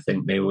rivalry. I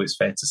think, Neil, it's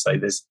fair to say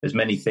there's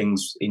many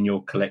things in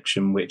your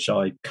collection which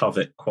I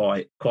covet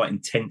quite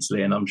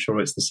intensely, and I'm sure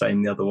it's the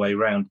same the other way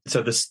around.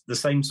 So the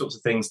same sorts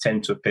of things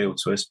tend to appeal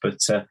to us, but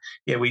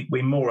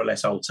we more or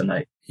less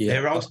alternate.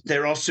 Yeah.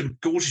 There are some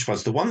gorgeous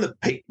ones. The one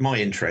that piqued my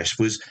interest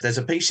was, there's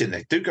a piece in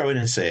there, do go in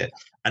and see it,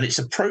 and it's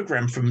a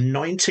programme from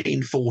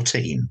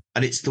 1914,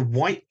 and it's the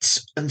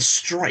Whites and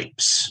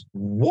Stripes.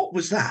 What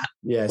was that?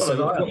 Yeah, well,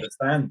 so I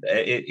understand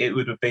it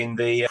would have been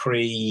the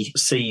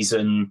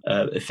pre-season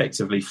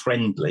effectively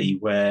friendly,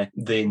 where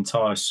the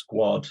entire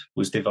squad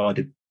was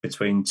divided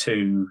between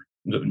 2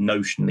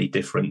 notionally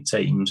different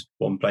teams.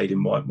 One played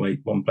in white,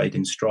 one played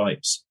in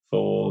stripes,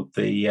 for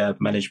the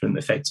management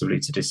effectively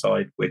to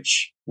decide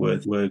which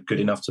were good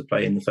enough to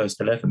play in the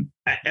first 11.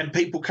 And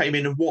people came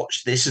in and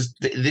watched this.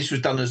 This was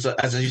done as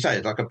you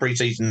say, like a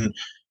pre-season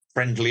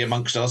friendly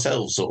amongst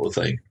ourselves sort of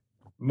thing.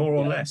 More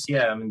or less,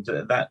 yeah. I mean,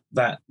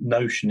 that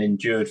notion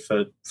endured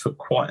for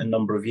quite a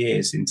number of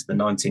years into the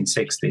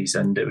 1960s,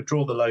 and it would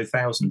draw the low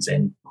thousands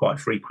in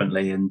quite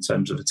frequently in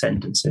terms of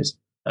attendances.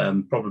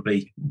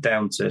 Probably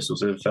down to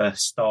sort of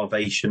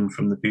starvation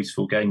from the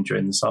beautiful game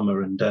during the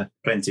summer, and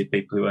plenty of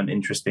people who weren't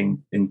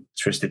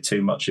interested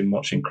too much in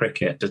watching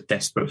cricket, just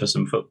desperate for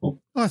some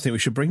football. I think we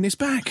should bring this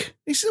back.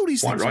 It's all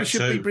these things we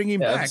should be bringing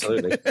back.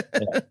 Absolutely.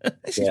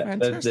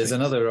 There's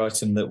another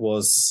item that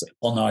was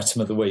on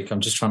Item of the Week.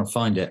 I'm just trying to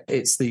find it.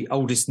 It's the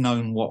oldest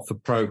known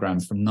Watford programme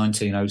from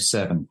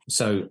 1907.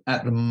 So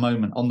at the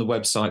moment on the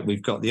website,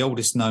 we've got the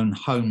oldest known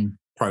home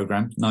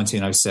programme,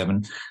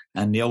 1907,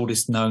 and the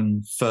oldest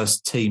known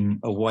first team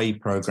away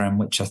programme,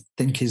 which I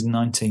think is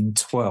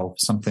 1912,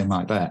 something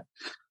like that.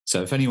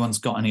 So if anyone's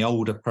got any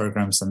older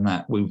programmes than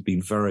that, we would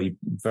be very,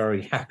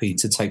 very happy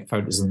to take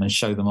photos of them and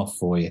show them off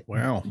for you.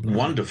 Wow.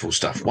 Wonderful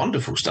stuff.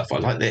 Wonderful stuff. I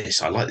like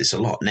this. I like this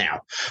a lot.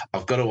 Now,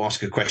 I've got to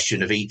ask a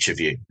question of each of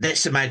you.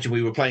 Let's imagine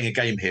we were playing a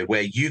game here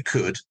where you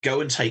could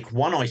go and take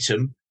one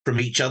item from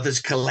each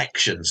other's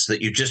collections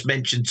that you just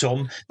mentioned,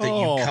 Tom,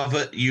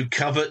 that you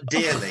covet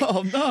dearly.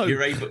 Oh no!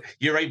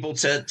 You're able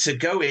to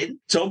go in,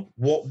 Tom.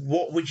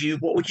 What would you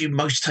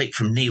most take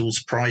from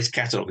Neil's prize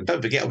catalogue? And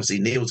don't forget, obviously,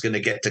 Neil's going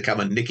to get to come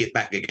and nick it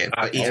back again.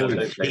 But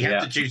he had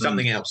to choose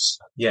something else.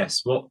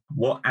 Yes.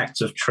 What act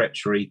of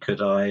treachery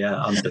could I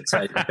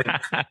undertake? I think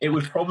it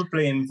would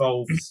probably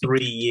involve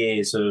 3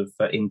 years of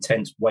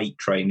intense weight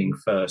training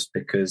first,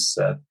 because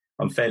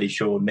I'm fairly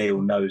sure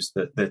Neil knows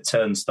that the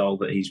turnstile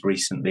that he's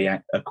recently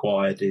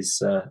acquired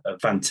is a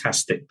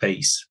fantastic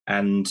piece.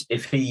 And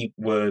if he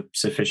were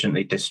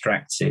sufficiently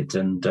distracted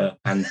and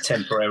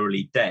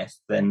temporarily deaf,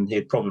 then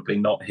he'd probably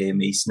not hear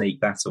me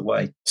sneak that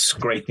away,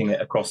 scraping it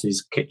across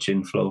his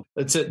kitchen floor.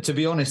 To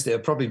be honest,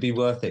 it'd probably be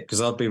worth it,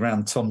 because I'd be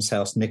around Tom's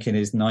house nicking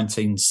his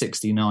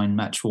 1969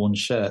 match-worn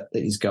shirt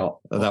that he's got.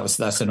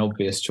 That's an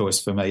obvious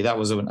choice for me. That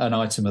was an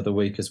item of the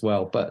week as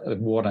well. But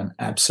what an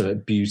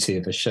absolute beauty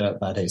of a shirt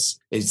that is.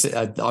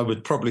 I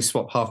would probably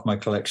swap half my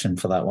collection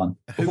for that one.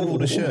 Who wore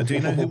the shirt? Do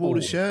you know who wore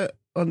the shirt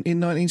in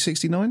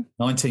 1969?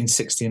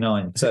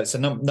 1969. So it's a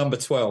number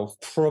 12,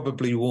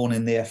 probably worn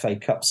in the FA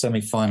Cup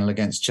semi-final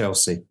against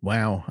Chelsea.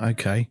 Wow.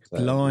 Okay. So,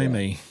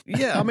 blimey.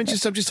 Yeah. I'm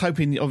just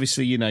hoping,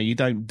 obviously, you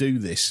don't do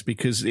this,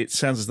 because it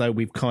sounds as though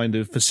we've kind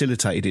of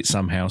facilitated it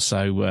somehow.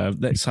 So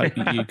let's hope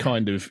you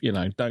kind of,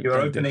 don't.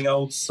 You're opening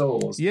old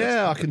sores.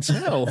 Yeah, I can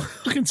tell.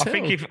 I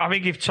think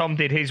if Tom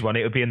did his one,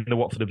 it would be in the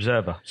Watford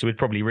Observer, so we'd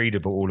probably read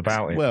all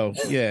about it. Well,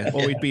 yeah,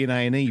 or he'd be in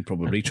A&E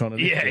probably trying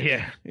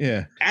to.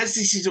 Yeah. As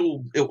this is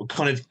all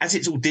as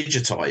it's all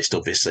digitized,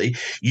 obviously,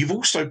 you've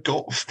also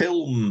got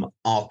film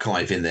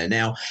archive in there.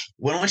 Now,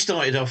 when I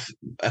started off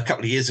a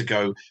couple of years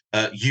ago,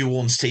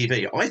 U-Orn's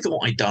TV, I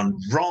thought I'd done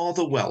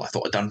rather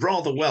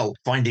well.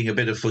 Finding a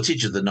bit of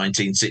footage of the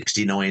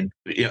 1969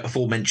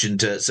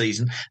 aforementioned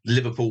season,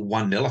 Liverpool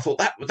 1-0. I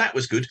thought that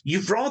was good.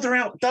 You've rather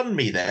outdone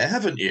me there,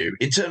 haven't you?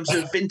 In terms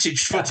of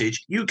vintage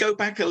footage, you go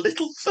back a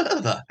little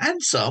further,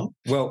 and some.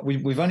 Well,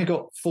 we've only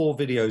got 4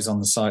 videos on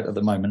the site at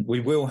the moment.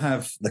 We will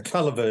have the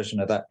colour version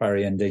of that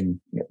Barry Endine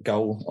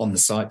goal on the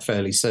site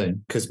fairly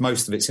soon, because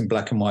most of it's in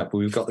black and white, but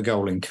we've got the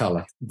goal in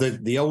colour.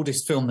 The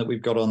oldest film that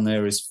we've got on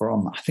there is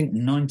from, I think,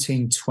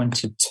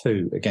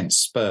 1922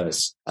 against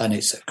Spurs, and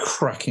it's a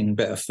cracking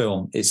bit of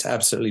film. It's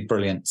absolutely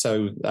brilliant.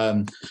 So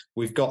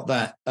we've got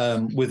that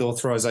with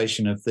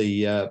authorisation of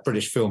the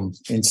British Film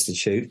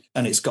Institute,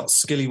 and it's got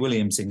Skilly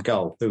Williams in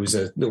goal, who was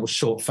a little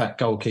short, fat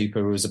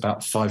goalkeeper who was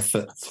about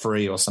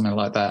 5'3" or something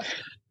like that.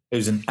 He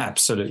was an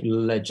absolute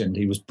legend.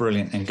 He was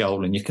brilliant in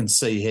goal, and you can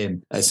see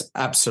him. It's an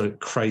absolute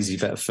crazy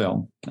bit of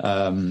film.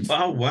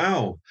 Oh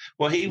wow!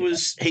 Well, he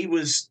was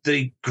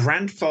the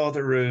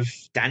grandfather of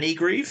Danny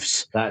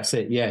Greaves. That's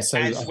it. Yeah. So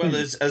as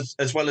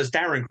well as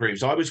Darren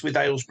Greaves. I was with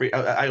Aylesbury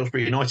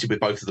United with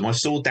both of them. I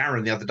saw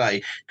Darren the other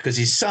day because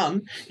his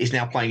son is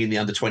now playing in the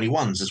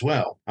under-21s as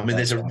well. I mean,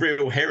 there's a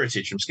real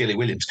heritage from Skilly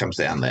Williams comes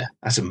down there.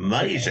 That's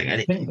amazing.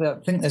 I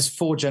think there's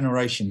 4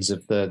 generations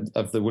of the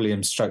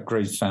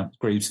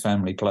Williams/Greaves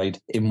family played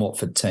in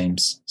Watford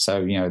teams,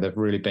 so they've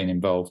really been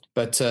involved.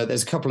 But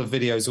there's a couple of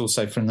videos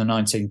also from the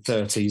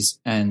 1930s,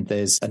 and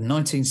there's a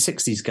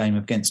 1960s game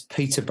against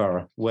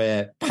Peterborough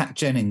where Pat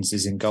Jennings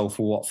is in goal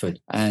for Watford,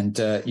 and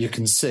you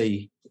can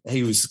see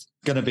he was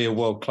going to be a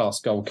world-class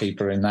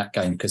goalkeeper in that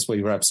game because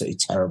we were absolutely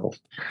terrible.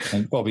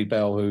 And Bobby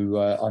Bell, who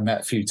I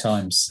met a few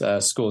times,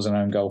 scores an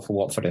own goal for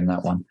Watford in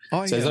that one.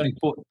 There's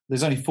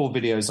only 4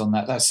 videos on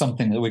that. That's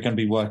something that we're going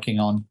to be working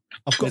on.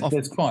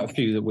 There's quite a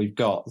few that we've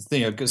got.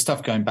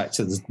 Stuff going back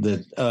to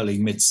the early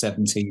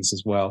mid-70s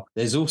as well.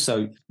 There's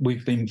also,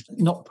 we've been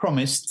not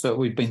promised, but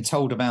we've been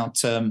told about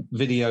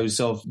videos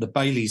of the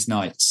Bailey's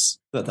nights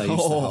that they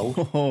used to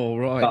hold. Oh,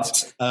 right.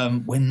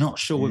 But we're not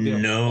sure we'll be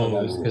able to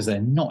follow those because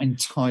they're not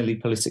entirely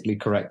politically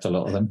correct, a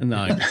lot of them.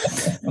 No.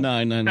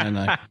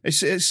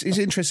 It's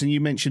interesting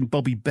you mentioned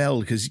Bobby Bell,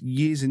 because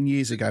years and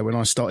years ago when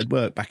I started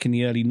work back in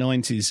the early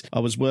 90s, I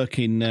was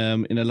working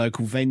in a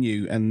local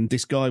venue, and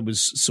this guy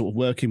was sort of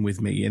working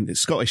with me, and a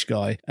Scottish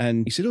guy,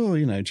 and he said,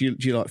 do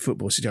you like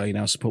football? I said,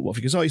 I support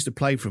Watford, because I used to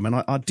play for him,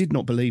 and I did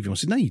not believe him. I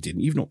said, no, you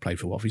didn't. You've not played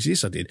for Watford. He said,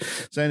 yes, I did.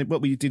 So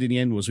what we did in the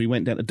end was we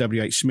went down to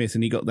W.H. Smith,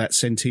 and he got that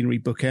centenary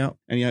book out,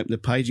 and he opened the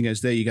page and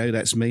goes, there you go,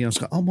 that's me. And I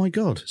was like, oh my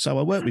God. So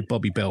I worked with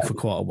Bobby Bell for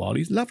quite a while.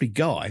 He's a lovely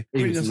guy.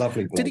 He was a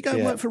lovely guy. Did he go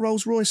and work for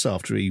Rolls-Royce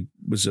after he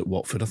was at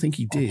Watford? I think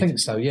he did. I think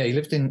so, yeah. He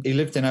lived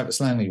in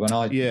Abbots Langley when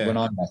I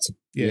met him.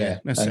 Yeah.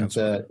 That sounds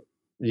right.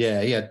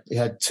 Yeah, he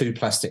had 2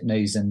 plastic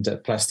knees and a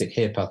plastic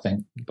hip, I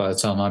think, by the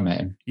time I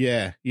met him.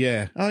 Yeah.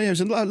 Oh, yeah, he was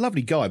a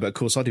lovely guy, but of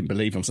course I didn't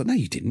believe him. I was like, no,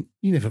 you didn't.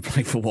 You never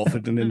played for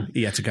Watford. And then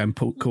he had to go and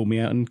call me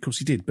out, and of course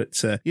he did. But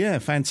yeah,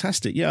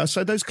 fantastic. Yeah,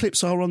 so those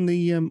clips are on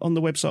the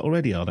website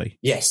already, are they?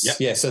 Yes. Yep.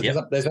 Yeah, so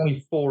there's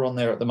only 4 on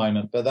there at the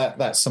moment, but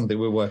that's something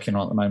we're working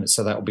on at the moment,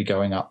 so that will be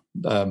going up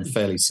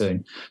fairly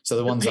soon. So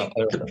the ones up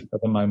there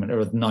at the moment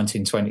are the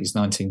 1920s,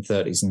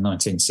 1930s and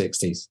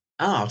 1960s.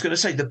 I was going to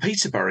say the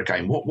Peterborough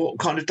game. What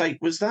kind of date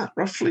was that,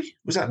 roughly?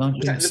 Was that in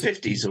the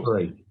 50s? Or?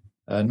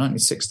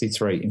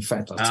 1963. In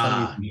fact, I'll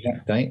tell you the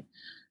exact date.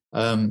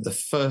 The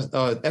first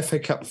FA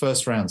Cup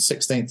first round,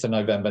 16th of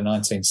November,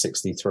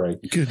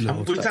 1963. Good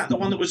Lord. Was that the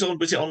one that was on?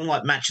 Was it on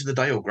like Match of the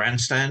Day or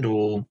Grandstand,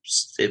 or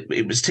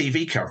it was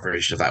TV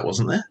coverage of that,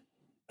 wasn't there?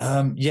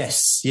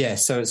 Yes.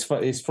 So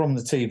it's from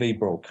the TV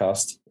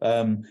broadcast.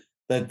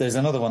 There's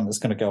another one that's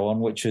going to go on,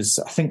 which is,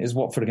 I think, is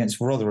Watford against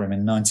Rotherham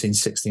in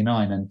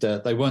 1969. And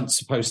they weren't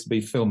supposed to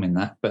be filming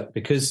that, but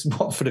because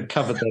Watford had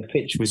covered their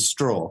pitch with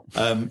straw,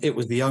 it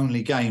was the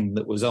only game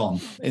that was on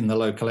in the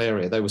local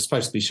area. They were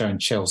supposed to be showing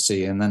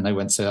Chelsea, and then they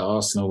went to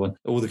Arsenal, and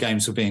all the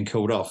games were being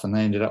called off, and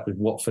they ended up with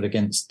Watford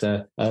against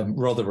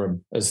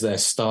Rotherham as their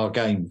star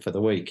game for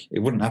the week. It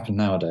wouldn't happen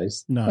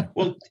nowadays. No.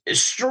 Well,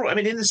 straw, I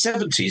mean, in the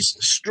 70s,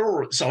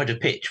 straw side of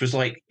pitch was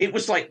like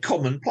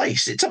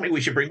commonplace. It's something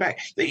we should bring back.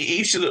 It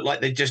used to look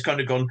like they'd just kind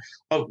of gone,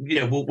 oh,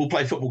 we'll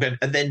play a football game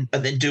and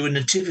then do a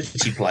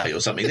nativity play or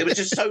something. There was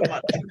just so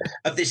much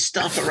of this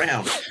stuff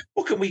around.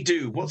 What can we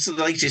do? What's the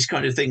latest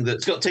kind of thing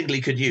that Scott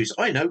Tingley could use?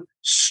 I know,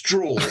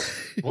 straw.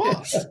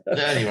 What?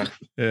 Anyway.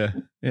 Yeah.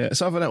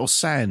 It's either that or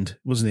sand,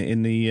 wasn't it,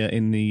 in the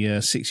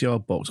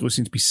 6-yard box? It always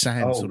seemed to be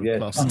sand sort of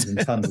plastered. Tons and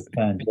tons of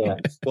sand, yeah.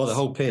 Well, the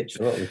whole pitch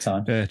a lot of the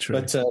time. Yeah, true.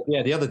 But,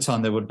 the other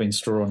time there would have been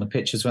straw on the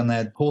pitch is when they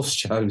had horse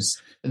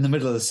shows in the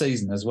middle of the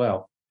season as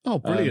well. Oh,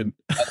 brilliant.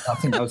 I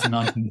think that was the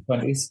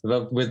 1920s.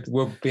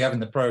 We'll be having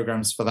the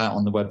programmes for that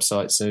on the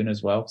website soon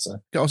as well. So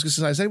I was going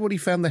to say, has anybody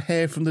found the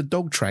hair from the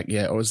dog track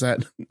yet, or is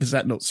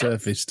that not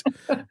surfaced?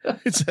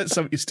 Is that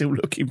something you're still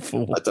looking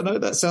for? I don't know.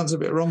 That sounds a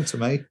bit wrong to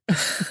me.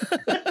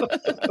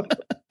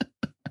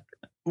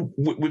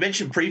 We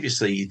mentioned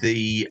previously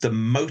the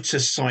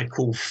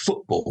motorcycle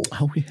football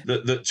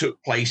that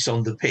took place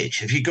on the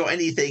pitch. Have you got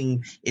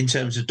anything in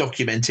terms of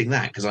documenting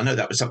that? Because I know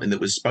that was something that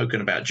was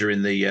spoken about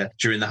during the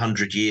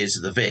 100 years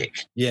of the Vic.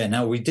 Yeah,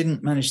 no, we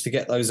didn't manage to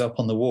get those up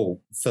on the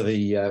wall for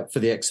the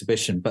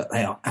exhibition, but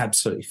they are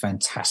absolutely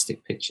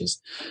fantastic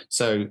pictures.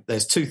 So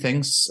there's two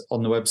things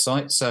on the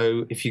website.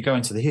 So if you go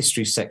into the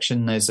history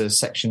section, there's a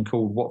section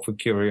called Watford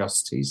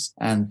Curiosities,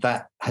 and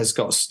that has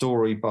got a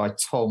story by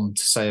Tom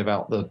to say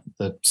about the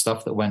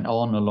stuff that went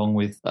on, along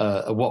with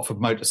a Watford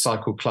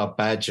Motorcycle Club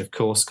badge, of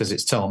course, because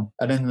it's Tom.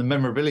 And in the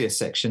memorabilia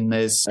section,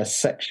 there's a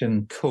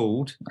section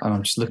called,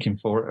 I'm just looking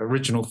for it,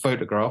 Original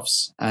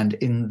Photographs. And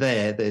in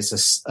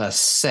there's a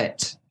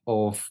set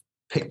of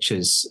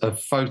pictures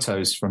of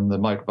photos from the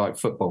motorbike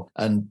football.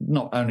 And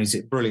not only is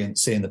it brilliant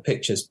seeing the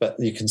pictures, but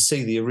you can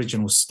see the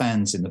original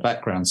stands in the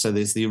background. So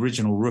there's the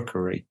original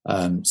Rookery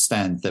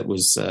stand that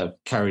was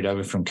carried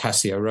over from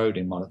Cassio Road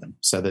in one of them.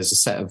 So there's a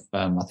set of,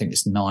 I think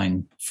it's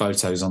 9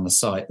 photos on the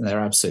site, and they're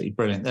absolutely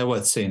brilliant. They're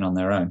worth seeing on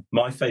their own.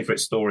 My favourite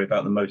story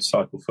about the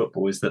motorcycle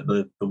football is that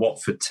the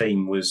Watford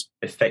team was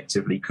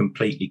effectively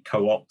completely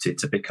co-opted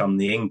to become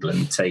the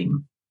England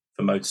team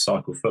for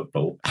motorcycle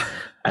football,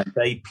 and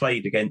they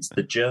played against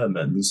the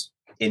Germans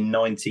in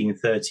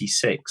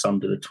 1936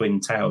 under the Twin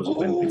Towers at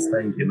Wembley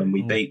Stadium, and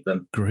we beat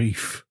them.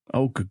 Grief.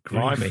 Oh, good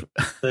grief.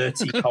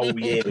 30 whole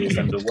years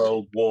and a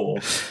world war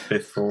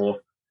before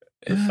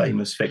the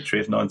famous victory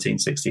of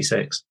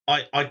 1966.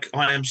 I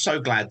am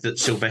so glad that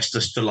Sylvester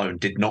Stallone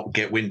did not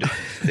get wind of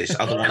this.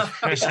 Otherwise,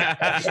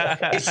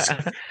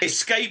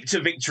 Escape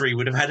to Victory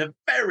would have had a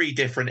very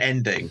different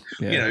ending.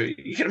 Yeah.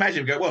 You can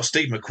imagine him go, well,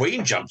 Steve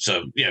McQueen jumped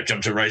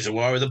a razor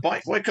wire with a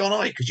bike. Why can't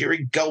I? Because you're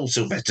in goal,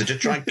 Sylvester.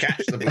 Just try and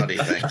catch the bloody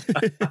thing.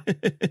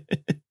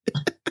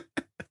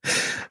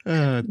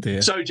 Oh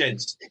dear. So,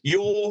 gents,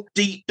 your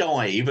deep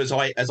dive, as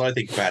I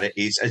think about it,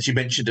 is, as you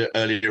mentioned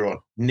earlier on,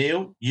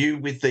 Neil, you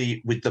with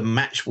the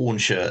match worn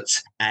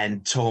shirts,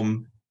 and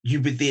Tom, you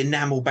with the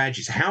enamel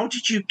badges. How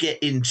did you get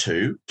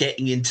into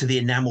getting into the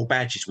enamel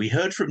badges? We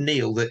heard from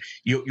Neil that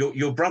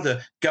your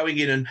brother going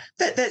in and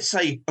let's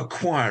say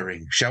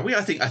acquiring, shall we?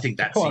 I think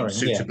that seems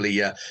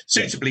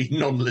suitably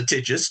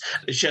non-litigious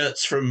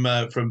shirts from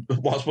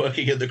whilst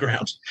working in the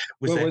ground.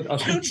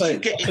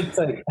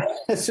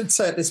 I should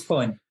say at this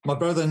point, my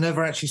brother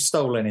never actually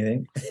stole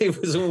anything. He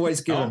was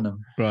always given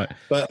them. Right.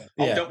 But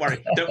don't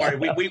worry.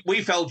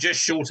 We fell just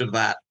short of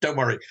that. Don't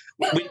worry.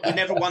 We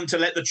never want to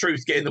let the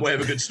truth get in the way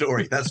of a good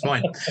story. That's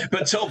fine.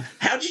 But Tom,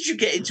 how did you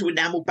get into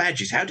enamel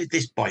badges? How did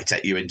this bite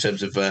at you in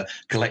terms of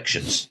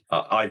collections?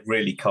 I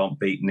really can't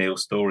beat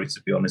Neil's story,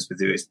 to be honest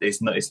with you.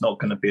 It's not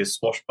going to be as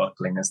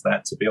swashbuckling as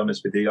that, to be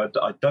honest with you.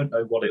 I don't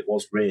know what it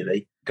was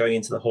really. Going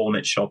into the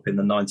Hornet shop in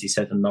the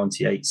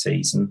 97-98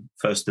 season,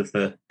 first of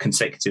the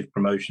consecutive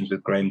promotions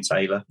with Graham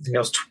Taylor. I think I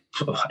was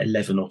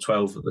 11 or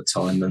 12 at the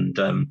time,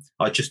 and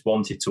I just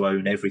wanted to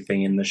own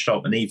everything in the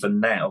shop. And even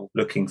now,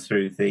 looking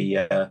through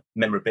the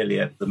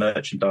memorabilia, the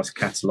merchandise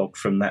catalogue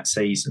from that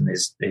season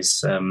is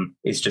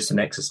just an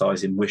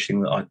exercise in wishing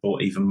that I'd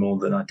bought even more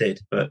than I did.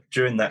 But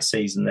during that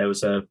season, there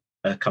was a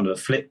kind of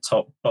a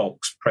flip-top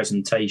box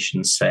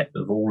presentation set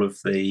of all of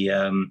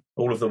the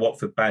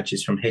Watford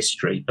badges from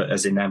history, but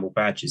as enamel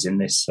badges in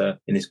this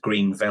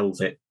green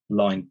velvet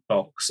lined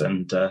box.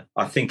 And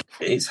I think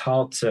it's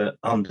hard to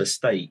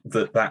understate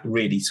that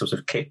really sort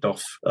of kicked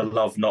off a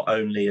love not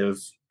only of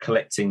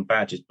collecting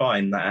badges,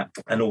 buying that,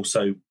 and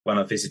also when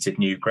I visited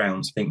new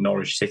grounds. I think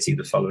Norwich City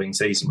the following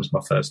season was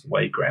my first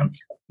away ground.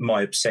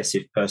 My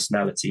obsessive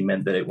personality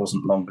meant that it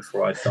wasn't long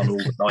before I'd done all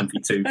the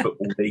 92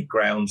 Football League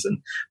grounds and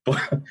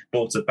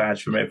bought a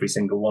badge from every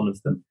single one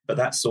of them. But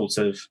that sort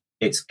of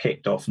it's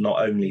kicked off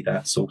not only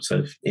that sort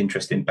of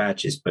interest in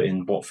badges, but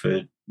in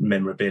Watford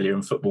memorabilia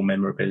and football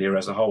memorabilia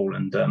as a whole.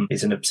 And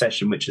it's an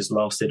obsession which has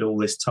lasted all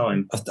this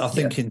time. I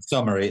think in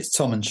summary, it's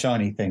Tom and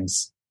shiny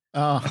things.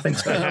 I think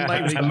so.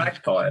 Maybe a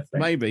magpie. I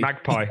think. Maybe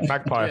magpie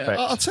effect.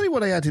 I'll tell you what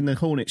they had in the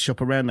Hornet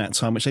shop around that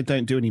time, which they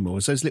don't do anymore.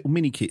 Is those little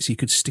mini kits you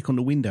could stick on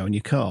the window in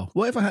your car.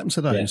 Whatever happened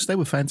to those? Yeah. They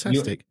were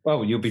fantastic.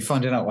 You'll be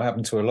finding out what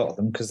happened to a lot of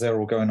them because they're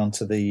all going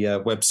onto the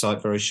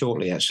website very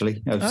shortly.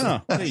 Actually, there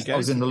you go. I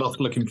was in the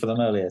loft looking for them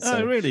earlier. So.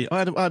 Oh, really? I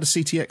had a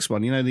CTX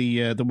one. You know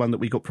the one that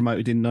we got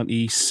promoted in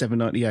 97,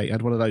 98. I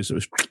had one of those that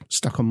was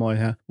stuck on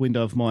my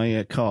window of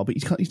my car, but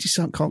you just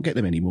can't get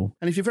them anymore.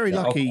 And if you're very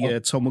lucky,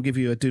 Tom will give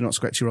you a "Do Not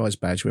Scratch Your Eyes"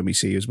 badge when we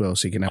see you as well.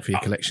 So you can have for your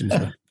collections.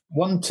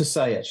 One to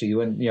say, actually,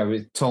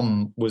 when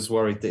Tom was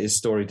worried that his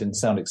story didn't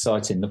sound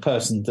exciting, the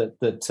person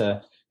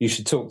that you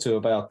should talk to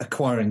about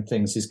acquiring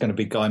things is going to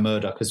be Guy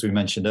Murdoch, as we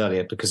mentioned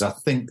earlier, because I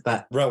think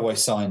that railway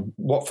sign,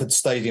 Watford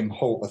Stadium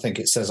Halt, I think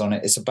it says on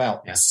it, it's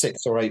about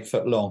 6 or 8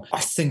 foot long. I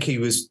think he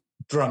was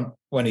drunk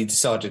when he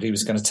decided he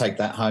was going to take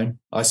that home,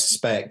 I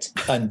suspect,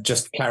 and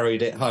just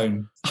carried it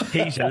home.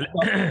 He's as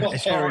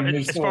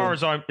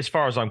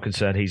far as I'm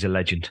concerned, he's a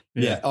legend.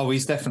 Yeah. Oh,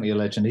 he's definitely a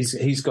legend.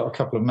 He's got a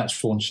couple of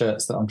match-worn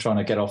shirts that I'm trying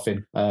to get off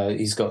him.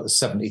 He's got the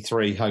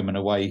 73 home and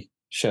away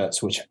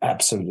shirts, which are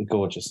absolutely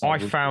gorgeous. I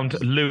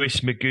found Lewis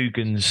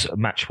McGugan's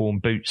match-worn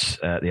boots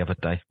the other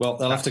day. Well,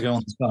 they'll have to go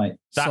on the site.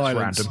 That's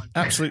silence. Random.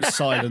 Absolute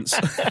silence.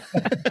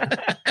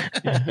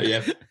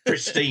 Yeah,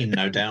 pristine,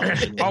 no doubt.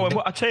 Oh, and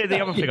I'll tell you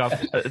the other thing.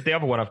 The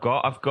other one I've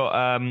got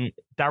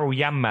Daryl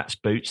Janmat's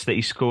boots that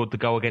he scored the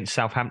goal against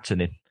Southampton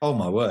in. Oh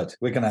my word!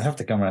 We're going to have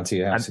to come around to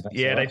your house.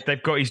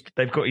 They've got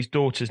his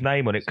daughter's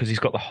name on it because he's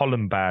got the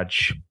Holland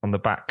badge on the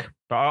back.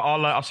 But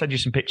I'll send you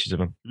some pictures of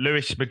them.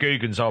 Lewis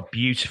McGugan's are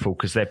beautiful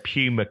because they're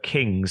Puma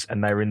Kings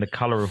and they're in the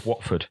colour of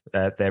Watford.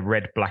 They're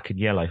red, black, and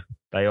yellow.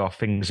 They are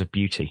things of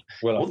beauty.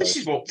 Well, this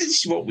is what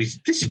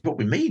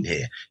we mean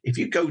here. If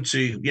you go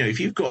to, if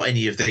you've got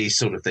any of these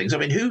sort of things, I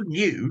mean, who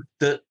knew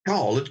that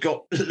Carl had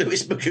got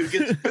Lewis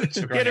McGugan's boots?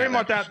 Yeah, they're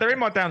in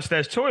my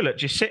downstairs toilet,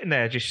 just sitting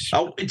there.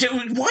 Why do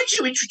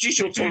you introduce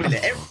your toilet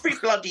every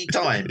bloody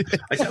time?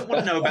 I don't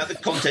want to know about the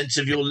contents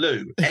of your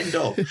loo. End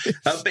of.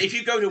 But if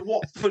you go to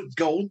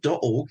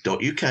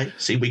watfordgold.org.uk,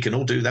 see, we can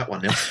all do that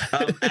one now,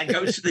 and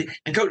go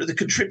to the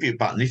contribute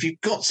button. If you've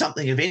got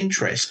something of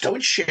interest, go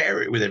and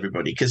share it with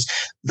everybody because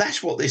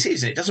that's what this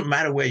is. And it doesn't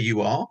matter where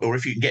you are or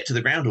if you can get to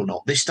the ground or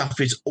not. This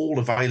stuff is all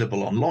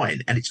available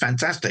online and it's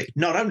fantastic.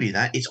 Not only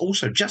that, it's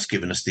also just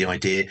given us the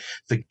idea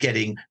for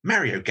getting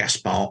Mario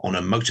Gaspar on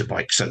a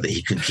motorbike so that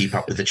he can keep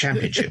up with the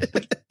championship.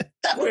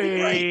 That would be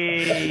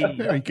great.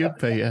 Very good,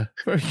 Peter.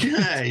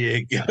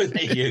 Very good.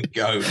 There you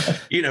go.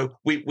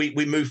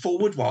 We move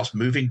forward whilst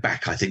moving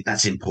back. I think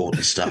that's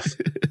important stuff.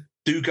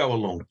 Do go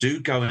along. Do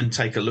go and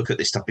take a look at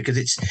this stuff because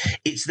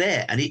it's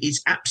there and it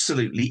is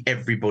absolutely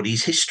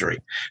everybody's history.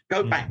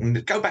 Go back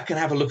and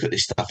have a look at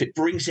this stuff. It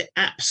brings it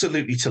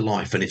absolutely to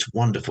life and it's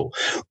wonderful.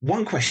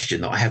 One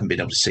question that I haven't been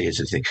able to see is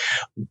anything.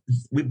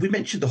 We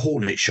mentioned the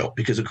Hornet shop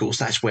because, of course,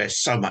 that's where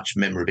so much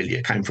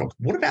memorabilia came from.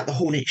 What about the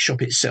Hornet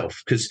shop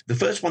itself? Because the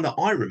first one that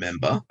I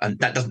remember, and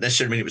that doesn't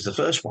necessarily mean it was the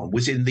first one,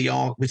 was in the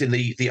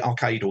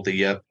arcade or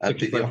the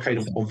arcade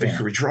on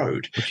Vicarage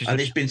Road, which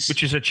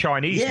is a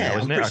Chinese now,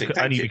 isn't it?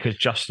 Only because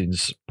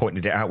Justin's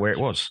pointed it out where it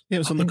was. Yeah, it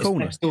was on the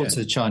corner. Next door to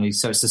the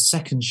Chinese, so it's the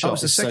second shop. Oh,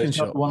 it's the second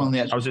shop. One on the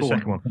actual corner. The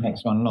second one. The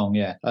next one along,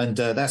 yeah. And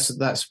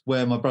that's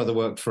where my brother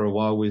worked for a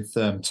while with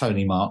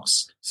Tony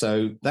Marks.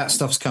 So that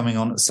stuff's coming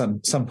on at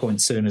some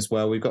point soon as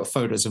well. We've got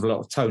photos of a lot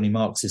of Tony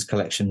Marks's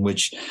collection,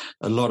 which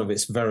a lot of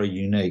it's very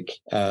unique.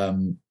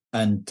 And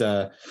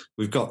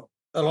we've got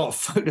a lot of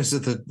photos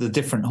of the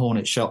different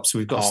Hornet shops.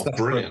 We've got stuff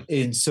from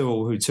Ian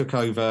Sewell, who took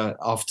over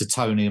after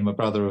Tony and my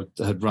brother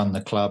had run the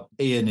club.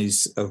 Ian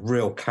is a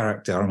real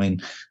character. I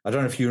mean, I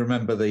don't know if you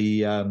remember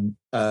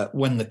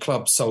when the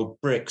club sold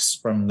bricks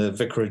from the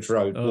Vicarage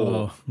Road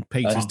wall.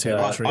 Peter's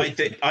territory.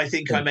 I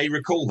think I may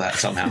recall that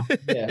somehow.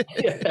 Yeah.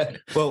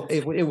 Well,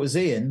 it was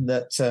Ian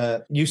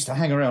that used to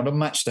hang around on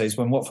match days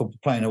when Watford were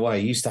playing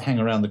away. He used to hang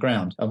around the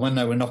ground. And when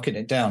they were knocking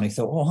it down, he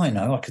thought, I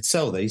know, I could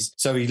sell these.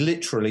 So he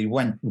literally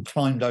went and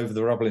climbed over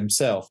the rubble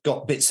himself,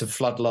 got bits of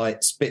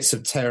floodlights, bits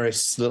of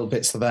terrace, little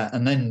bits of that,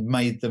 and then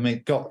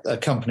got a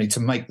company to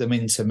make them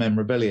into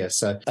memorabilia.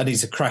 And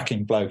he's a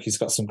cracking bloke. He's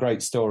got some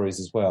great stories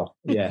as well.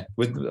 Yeah,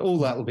 with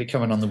all that will be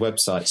coming on the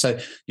website. So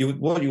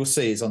what you'll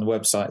see is on the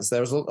website is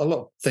there's a lot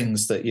of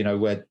things that,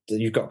 where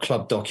you've got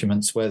club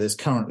documents where there's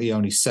currently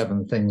only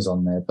 7 things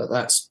on there, but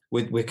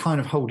we're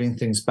kind of holding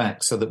things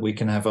back so that we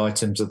can have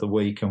items of the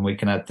week and we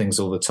can add things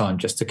all the time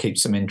just to keep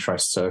some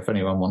interest. So if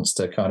anyone wants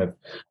to kind of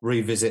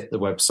revisit the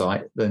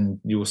website, then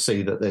you'll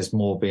see that there's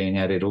more being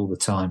added all the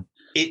time.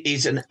 It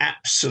is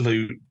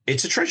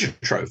it's a treasure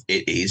trove.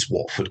 It is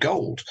Watford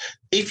Gold.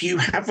 If you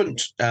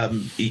haven't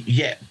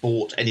yet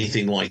bought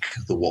anything like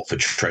the Watford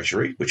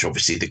Treasury, which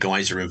obviously the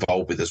guys are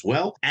involved with as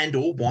well, and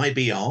or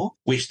YBR,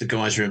 which the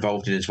guys are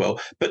involved in as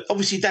well, but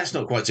obviously that's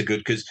not quite so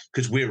good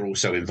because we're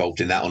also involved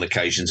in that on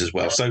occasions as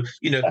well. So,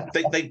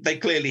 they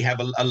clearly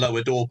have a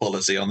lower door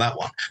policy on that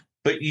one.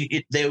 But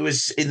there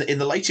was in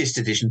the latest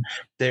edition,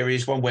 there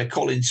is one where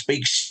Colin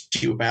speaks to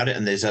you about it,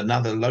 and there's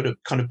another load of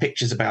kind of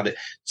pictures about it,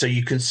 so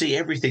you can see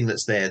everything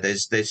that's there.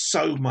 There's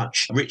so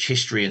much rich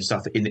history and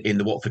stuff in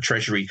the Watford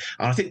Treasury,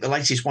 and I think the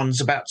latest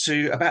one's about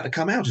to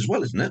come out as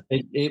well, isn't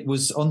it? It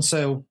was on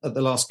sale at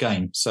the last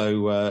game,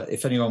 so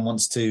if anyone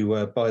wants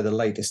to buy the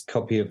latest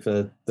copy of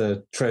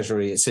the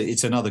Treasury,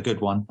 it's another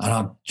good one. And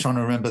I'm trying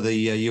to remember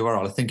the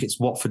URL. I think it's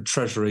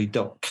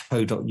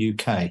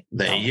watfordtreasury.co.uk.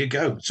 There you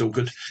go. It's all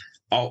good.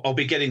 I'll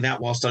be getting that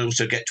whilst I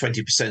also get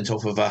 20%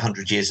 off of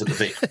 100 Years of the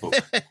Vic book,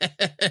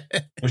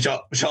 which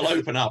I'll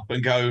open up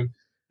and go,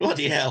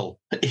 bloody hell,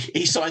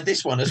 he signed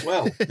this one as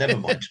well. Never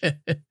mind.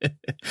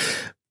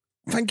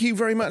 Thank you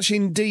very much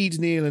indeed,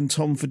 Neil and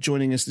Tom, for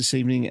joining us this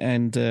evening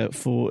and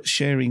for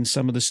sharing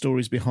some of the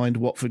stories behind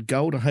Watford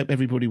Gold. I hope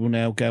everybody will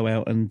now go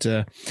out and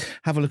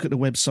have a look at the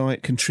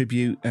website,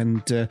 contribute,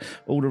 and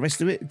all the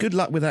rest of it. Good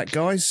luck with that,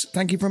 guys.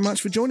 Thank you very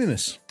much for joining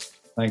us.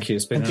 Thank you.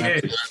 It's been an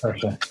absolute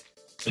pleasure.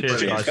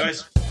 Cheers,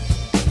 guys.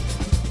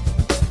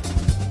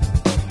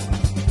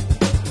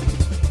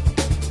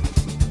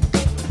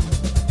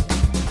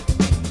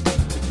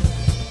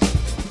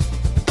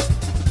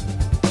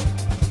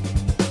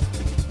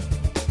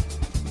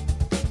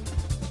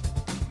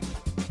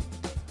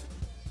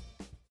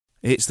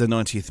 It's the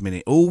 90th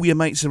minute. All your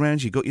mates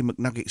around, you got your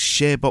McNuggets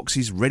share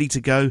boxes ready to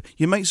go.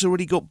 Your mates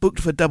already got booked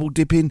for double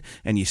dipping,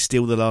 and you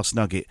steal the last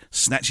nugget,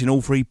 snatching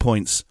all 3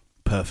 points.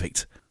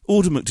 Perfect.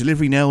 Order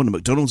McDelivery now on the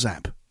McDonald's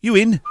app. You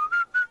in?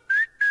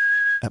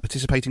 At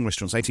participating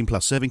restaurants, 18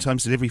 plus, serving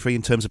times, delivery free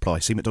and terms apply.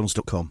 See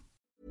mcdonalds.com.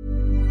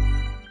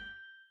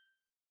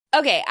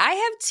 Okay, I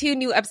have 2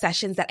 new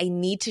obsessions that I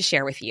need to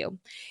share with you.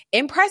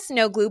 Impress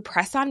No Glue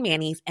Press-On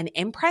Manis and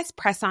Impress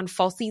Press-On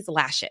Falsies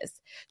Lashes.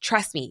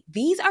 Trust me,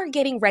 these are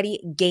getting ready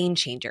game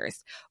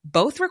changers.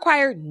 Both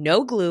require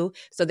no glue,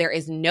 so there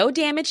is no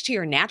damage to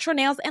your natural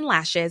nails and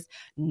lashes,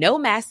 no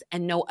mess,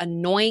 and no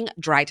annoying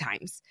dry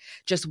times.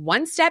 Just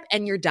one step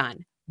and you're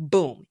done.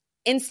 Boom.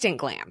 Instant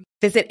glam.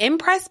 Visit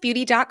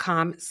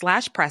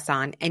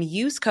impressbeauty.com/presson and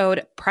use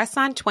code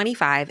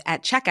PRESSON25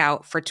 at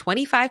checkout for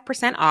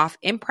 25% off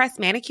Impress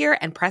Manicure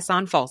and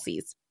Press-On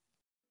Falsies.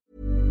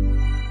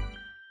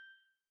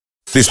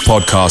 This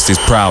podcast is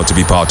proud to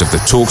be part of the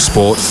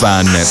TalkSport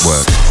Fan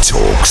Network.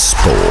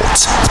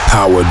 TalkSport.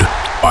 Powered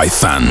by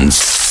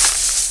fans.